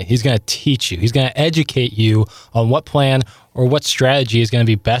explain it. He's going to teach you. He's going to educate you on what plan or what strategy is going to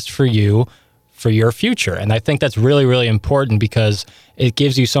be best for you for your future. And I think that's really, really important because it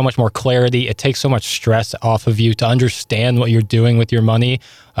gives you so much more clarity. It takes so much stress off of you to understand what you're doing with your money,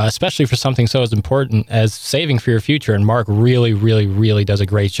 especially for something so as important as saving for your future. And Mark really, really, really does a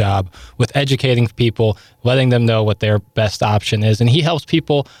great job with educating people, letting them know what their best option is. And he helps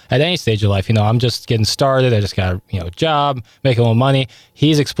people at any stage of life. I'm just getting started. I just got a job, make a little money.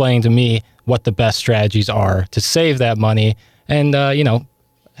 He's explaining to me what the best strategies are to save that money and,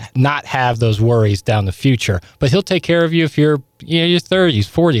 not have those worries down the future. But he'll take care of you if you're your 30s,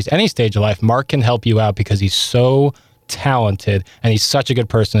 40s, any stage of life. Mark can help you out because he's so talented and he's such a good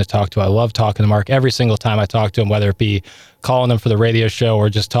person to talk to. I love talking to Mark every single time I talk to him, whether it be calling him for the radio show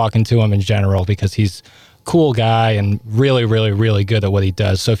or just talking to him in general, because he's a cool guy and really, really, really good at what he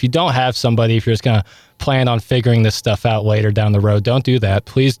does. So if you don't have somebody, if you're just going to plan on figuring this stuff out later down the road, don't do that.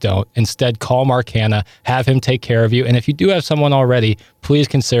 Please don't. Instead, call Mark Hanna, have him take care of you. And if you do have someone already, please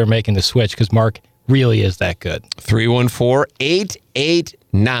consider making the switch because Mark really is that good.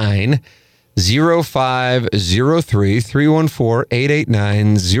 314-889-0503,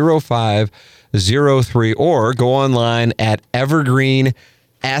 314-889-0503, or go online at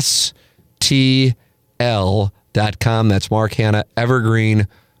evergreenstl.com. That's Mark Hanna, Evergreen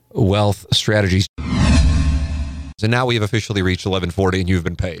Wealth Strategies. And now we have officially reached 11:40 and you've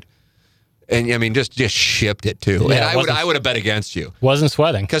been paid. And I mean, just shipped it too. Yeah, and I would have bet against you. Wasn't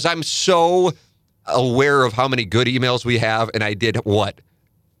sweating. Because I'm so aware of how many good emails we have, and I did what?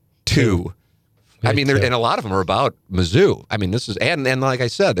 Two. I mean, and a lot of them are about Mizzou. I mean, this is, and like I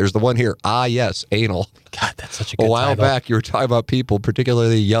said, there's the one here. Ah, yes, anal. God, that's such a good A while title. back, you were talking about people,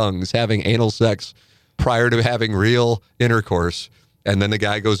 particularly youngs, having anal sex prior to having real intercourse. And then the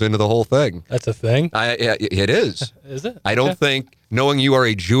guy goes into the whole thing. That's a thing? It is. Is it? I don't think, knowing you are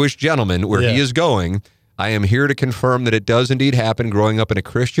a Jewish gentleman where he is going, I am here to confirm that it does indeed happen. Growing up in a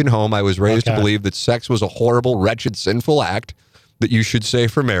Christian home, I was raised to believe that sex was a horrible, wretched, sinful act that you should say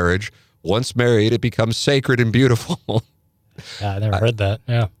for marriage. Once married, it becomes sacred and beautiful. Yeah, I never heard that.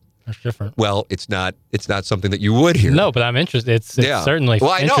 Yeah, that's different. Well, it's not something that you would hear. No, but I'm interested. It's certainly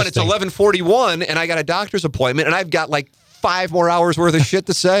Well, I know, and it's 11:41, and I got a doctor's appointment, and I've got like 5 more hours worth of shit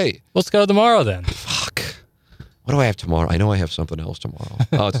to say. Let's go tomorrow then. Fuck. What do I have tomorrow? I know I have something else tomorrow.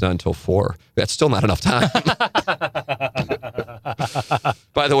 Oh, it's not until 4. That's still not enough time.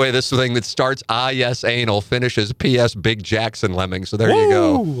 By the way, this thing that starts, yes, anal, finishes, P.S., Big Jackson Lemming. So there you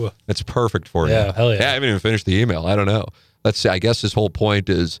go. It's perfect for you. Yeah, hell yeah. I haven't even finished the email. I don't know. Let's see. I guess his whole point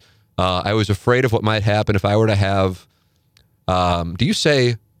is I was afraid of what might happen if I were to have, do you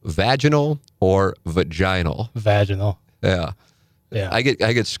say vaginal or vaginal? Vaginal. Yeah. Yeah. I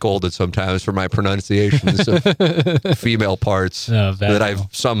get scolded sometimes for my pronunciations of female parts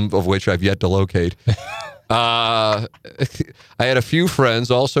some of which I've yet to locate. I had a few friends,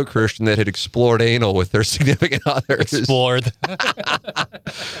 also Christian, that had explored anal with their significant others. Explored.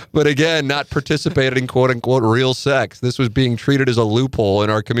 But again, not participated in quote-unquote real sex. This was being treated as a loophole in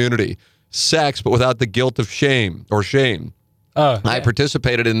our community. Sex, but without the guilt of shame. Oh, yeah. I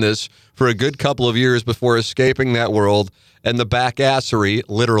participated in this for a good couple of years before escaping that world and the backassery,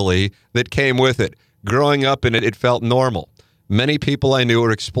 literally, that came with it. Growing up in it, it felt normal. Many people I knew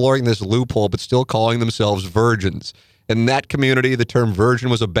were exploring this loophole but still calling themselves virgins. In that community, the term virgin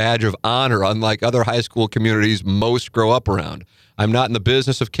was a badge of honor, unlike other high school communities most grow up around. I'm not in the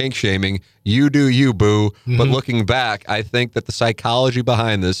business of kink shaming. You do you, boo. Mm-hmm. But looking back, I think that the psychology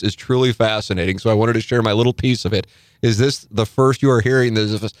behind this is truly fascinating. So I wanted to share my little piece of it. Is this the first you are hearing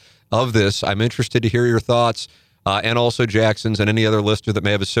of this? I'm interested to hear your thoughts. And also Jackson's and any other listener that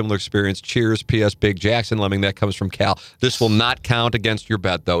may have a similar experience. Cheers, P.S. Big Jackson Lemming. That comes from Cal. This will not count against your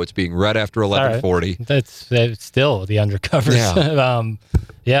bet, though. It's being read after 11:40. Right. That's still the undercovers.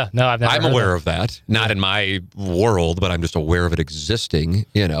 Yeah. No, I've never. I'm aware of that. Not in my world, but I'm just aware of it existing.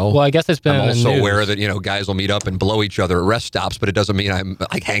 Well, I guess it's been. I'm in also the news. aware that guys will meet up and blow each other at rest stops, but it doesn't mean I'm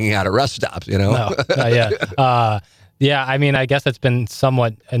like hanging out at rest stops. No, not yet. Yeah, I mean, I guess it's been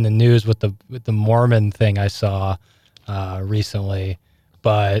somewhat in the news with the Mormon thing I saw recently,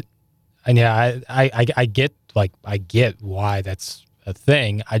 but I get why that's a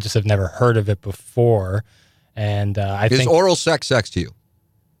thing. I just have never heard of it before, and I think oral sex to you?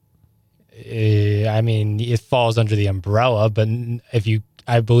 I mean, it falls under the umbrella, but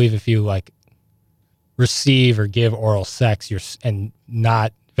I believe if you like receive or give oral sex, and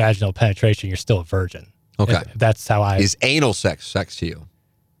not vaginal penetration, you're still a virgin. Okay. That's how Is anal sex to you?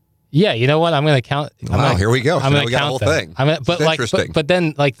 Yeah, you know what? I'm going to count. Here we go. I'm going to count count the whole them. thing. But interesting. But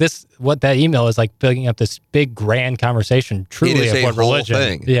then like this, what that email is like, building up this big grand conversation. Truly, It is of a what whole religion.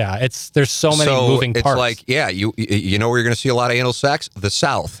 thing. Yeah, there's so many moving parts. It's like, yeah, you know where you're going to see a lot of anal sex? The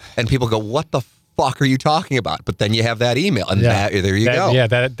South, and people go, "What the fuck are you talking about?" But then you have that email, and there you go. Yeah,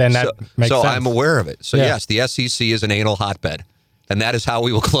 that makes sense. So I'm aware of it. So yes, the SEC is an anal hotbed, and that is how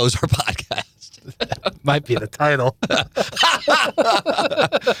we will close our podcast. Might be the title.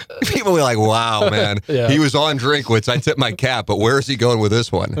 People will be like, wow, man. Yeah. He was on Drinkwitz. I tip my cap, but where is he going with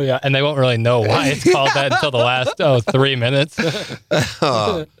this one? Yeah, and they won't really know why it's called that until the last 3 minutes.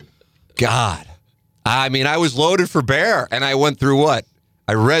 Oh, God. I mean, I was loaded for bear, and I went through what?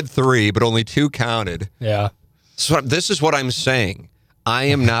 I read 3, but only 2 counted. Yeah. So this is what I'm saying. I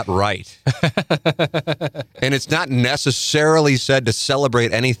am not right. And it's not necessarily said to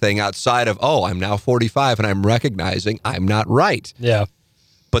celebrate anything outside of, I'm now 45 and I'm recognizing I'm not right. Yeah.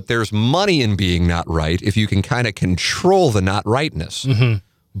 But there's money in being not right if you can kind of control the not rightness. Mm-hmm.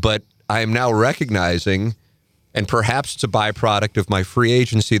 But I am now recognizing, and perhaps it's a byproduct of my free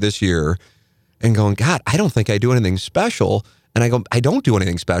agency this year, and going, God, I don't think I do anything special. And I go, I don't do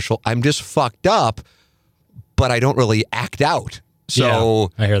anything special. I'm just fucked up, but I don't really act out.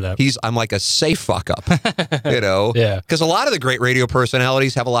 So I hear that. I'm like a safe fuck up, you know? Yeah. Because a lot of the great radio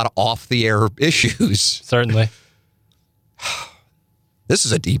personalities have a lot of off the air issues. Certainly. This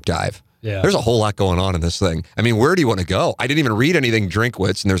is a deep dive. Yeah. There's a whole lot going on in this thing. I mean, where do you want to go? I didn't even read anything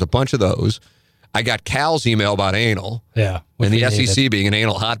Drinkwitz, and there's a bunch of those. I got Cal's email about anal. Yeah. And the SEC being an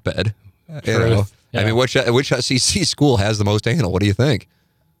anal hotbed. You know? Yeah. I mean, which SEC school has the most anal? What do you think?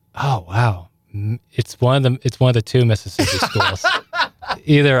 Oh, wow. It's one of the 2 Mississippi schools.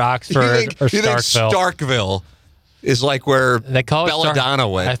 Either Oxford or Starkville. Starkville is like where they call Belladonna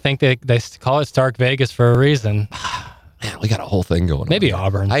went. I think they call it Stark Vegas for a reason. Man, we got a whole thing going on. Maybe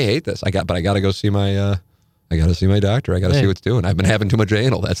Auburn. I hate this. I got to go see my I got to see my doctor. I got to see what's doing. I've been having too much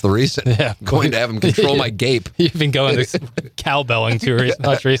anal. That's the reason. Yeah, I'm going to have him control my gape. You've been going to cowbelling too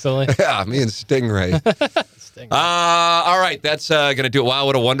much recently. Yeah, me and Stingray. All right, that's going to do it. Wow,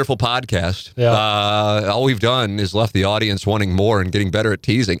 what a wonderful podcast. Yeah. All we've done is left the audience wanting more and getting better at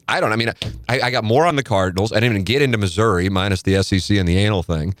teasing. I got more on the Cardinals. I didn't even get into Missouri, minus the SEC and the anal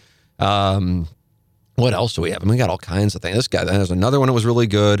thing. What else do we have? I mean, we got all kinds of things. This guy, there's another one that was really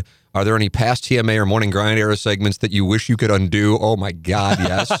good. Are there any past TMA or Morning Grind era segments that you wish you could undo? Oh, my God,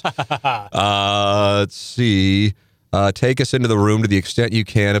 yes. Let's see. Take us into the room to the extent you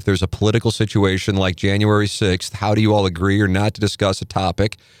can. If there's a political situation like January 6th, how do you all agree or not to discuss a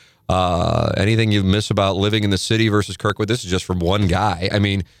topic? Anything you miss about living in the city versus Kirkwood? This is just from one guy. I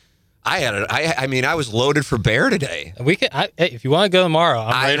mean, I was loaded for bear today. We can. If you want to go tomorrow,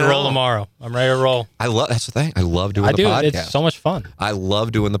 I'm ready to roll tomorrow. I'm ready to roll. That's the thing. I love doing the podcast. It's so much fun. I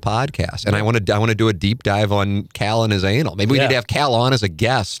love doing the podcast, and I want to do a deep dive on Cal and his anal. Maybe we need to have Cal on as a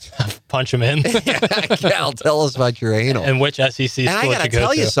guest. Punch him in. Cal, tell us about your anal and which SEC school. And I got to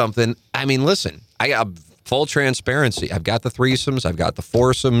tell you something. I mean, listen, I got full transparency. I've got the threesomes. I've got the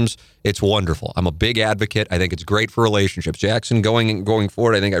foursomes. It's wonderful. I'm a big advocate. I think it's great for relationships. Jackson, going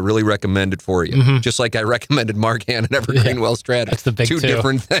forward, I think I really recommend it for you. Mm-hmm. Just like I recommended Mark Hannon and Evergreen Well Strategy. That's the big two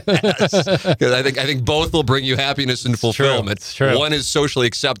different things. Because I think both will bring you happiness and fulfillment. It's true. One is socially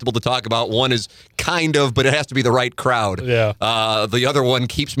acceptable to talk about. One is kind of, but it has to be the right crowd. Yeah. The other one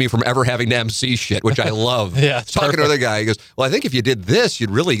keeps me from ever having to MC shit, which I love. Yeah. Talking to another guy, he goes, well, I think if you did this,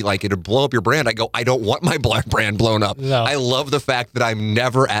 you'd really it'd blow up your brand. I go, I don't want my brand blown up. No. I love the fact that I'm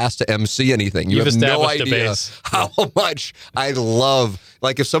never asked to MC anything. You have no idea how much I love,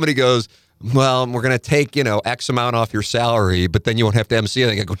 like if somebody goes, well, we're going to take, X amount off your salary, but then you won't have to MC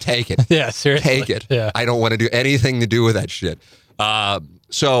anything. I go, take it. Yeah, seriously. Take it. Yeah. I don't want to do anything to do with that shit.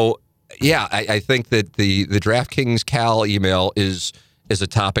 So, yeah, I think that the DraftKings Cal email is a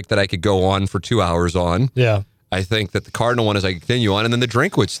topic that I could go on for 2 hours on. Yeah. I think that the Cardinal one is I continue on, and then the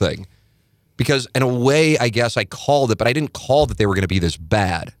Drinkwitz thing. Because in a way, I guess I called it, but I didn't call that they were going to be this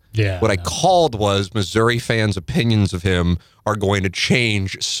bad. Yeah. What I called was Missouri fans' opinions of him are going to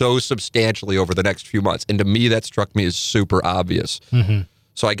change so substantially over the next few months. And to me, that struck me as super obvious. Mm-hmm.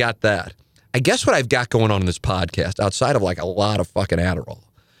 So I got that. I guess what I've got going on in this podcast, outside of like a lot of fucking Adderall,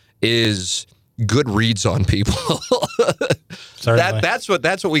 is good reads on people. That's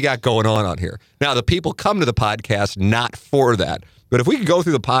what we got going on here. Now, the people come to the podcast not for that. But if we could go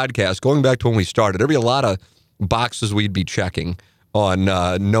through the podcast, going back to when we started, there'd be a lot of boxes we'd be checking on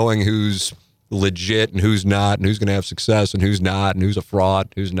knowing who's legit and who's not, and who's going to have success and who's not, and who's a fraud,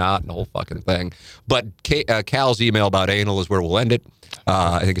 and who's not, and the whole fucking thing. But Cal's email about anal is where we'll end it.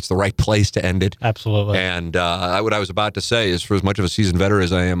 I think it's the right place to end it. Absolutely. And what I was about to say is, for as much of a seasoned veteran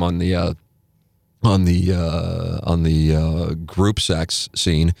as I am on the group sex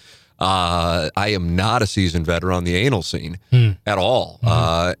scene, I am not a seasoned veteran on the anal scene at all.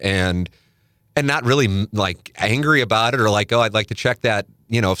 And not really like angry about it or like, oh, I'd like to check that.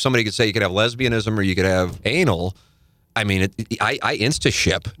 If somebody could say you could have lesbianism or you could have anal, I mean, I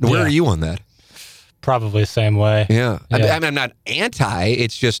insta-ship. Where are you on that? Probably the same way. Yeah. I mean, I'm not anti.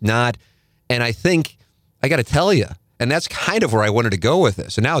 It's just not. And I think I got to tell you, and that's kind of where I wanted to go with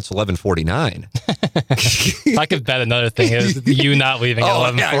this. And now it's 11:49. If I could bet another thing is you not leaving at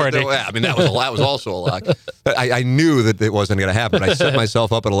 11:40. Yeah, I mean, that was also a lot. I knew that it wasn't going to happen. I set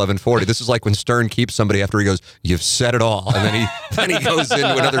myself up at 11:40. This is like when Stern keeps somebody after he goes, "You've said it all," and then he goes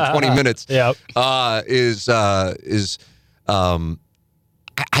into another 20 minutes. Yep.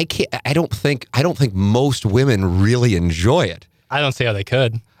 I can't. I don't think most women really enjoy it. I don't see how they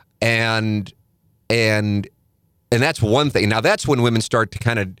could. And that's one thing. Now that's when women start to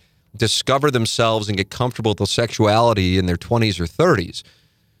kind of discover themselves and get comfortable with their sexuality in their 20s or 30s.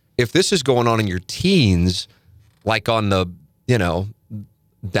 If this is going on in your teens, like on the,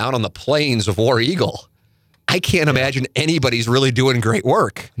 down on the plains of War Eagle, I can't imagine anybody's really doing great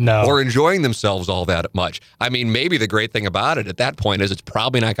work or enjoying themselves all that much. I mean, maybe the great thing about it at that point is it's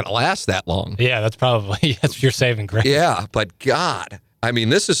probably not going to last that long. Yeah, that's your saving grace. Yeah, but God, I mean,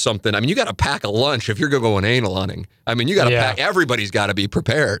 this is something. I mean, you got to pack a lunch if you're going to go anal hunting. I mean, you got to pack. Everybody's got to be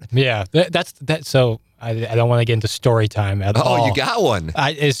prepared. Yeah, that's that. So I don't want to get into story time at all. Oh, you got one.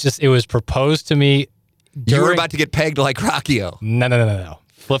 It was proposed to me. You were about to get pegged like Rockio. No.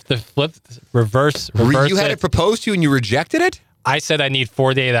 Reverse. You had it proposed to you and you rejected it? I said I need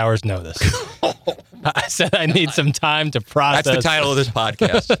 48 hours notice. I said I need some time to process. That's the title of this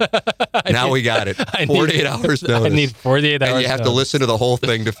podcast. We got it. 48 hours notice. I need 48 hours. And you have to listen to the whole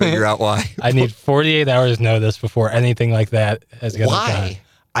thing to figure out why. I need 48 hours notice before anything like that is going to happen.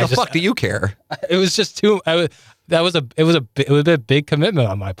 Why? The fuck do you care? It was just too. It was a big commitment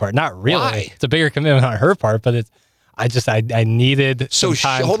on my part. Not really. Why? It's a bigger commitment on her part, but I needed. So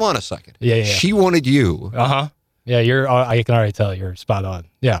some time. Hold on a second. Yeah. She wanted you. Yeah, I can already tell you're spot on.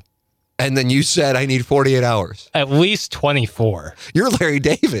 Yeah. And then you said, I need 48 hours. At least 24. You're Larry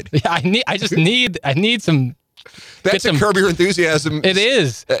David. Yeah, I need some. That's a Curb Your Enthusiasm. It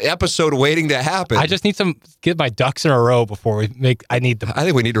is episode waiting to happen. I just need get my ducks in a row before we make. I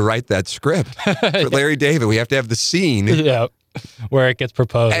think we need to write that script for Larry David. We have to have the scene. Yeah. Where it gets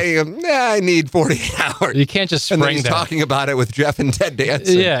proposed. Hey, I need 48 hours. You can't just spring and then he's talking about it with Jeff and Ted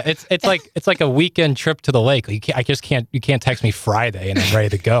dancing. Yeah, it's like a weekend trip to the lake. You can't text me Friday and I'm ready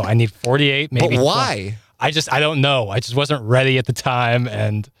to go. I need 48, maybe. But why? 12. I don't know. I just wasn't ready at the time,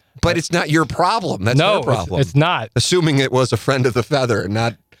 but it's not your problem. That's her problem. It's not. Assuming it was a friend of the feather,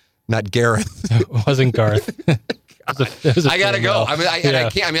 not Gareth. It wasn't Garth. I gotta go. I mean, I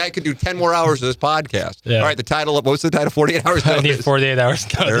can't. I mean, I could do 10 more hours of this podcast. Yeah. All right, the title. What's the title? 48 hours. I need 48 hours.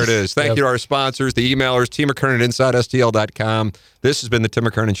 There it is. Thank you to our sponsors, the emailers, Tim McKernan at InsideSTL.com. This has been the Tim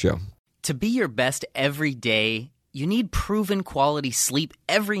McKernan Show. To be your best every day, you need proven quality sleep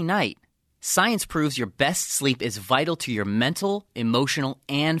every night. Science proves your best sleep is vital to your mental, emotional,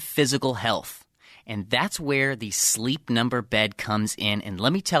 and physical health. And that's where the Sleep Number bed comes in. And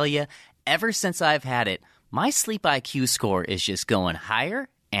let me tell you, ever since I've had it, my sleep IQ score is just going higher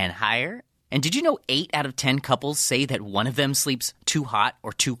and higher. And did you know 8 out of 10 couples say that one of them sleeps too hot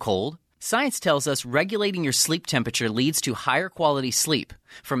or too cold? Science tells us regulating your sleep temperature leads to higher quality sleep.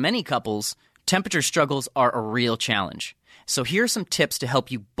 For many couples, temperature struggles are a real challenge. So here are some tips to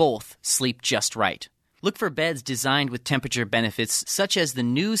help you both sleep just right. Look for beds designed with temperature benefits such as the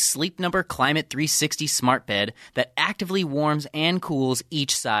new Sleep Number Climate 360 Smart Bed that actively warms and cools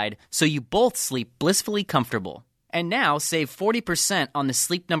each side so you both sleep blissfully comfortable. And now save 40% on the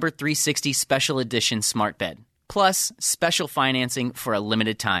Sleep Number 360 Special Edition Smart Bed. Plus, special financing for a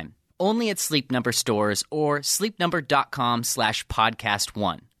limited time. Only at Sleep Number stores or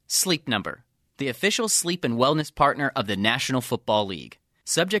sleepnumber.com/podcast1. Sleep Number, the official sleep and wellness partner of the National Football League.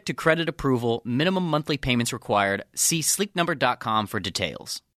 Subject to credit approval, minimum monthly payments required. See sleepnumber.com for details.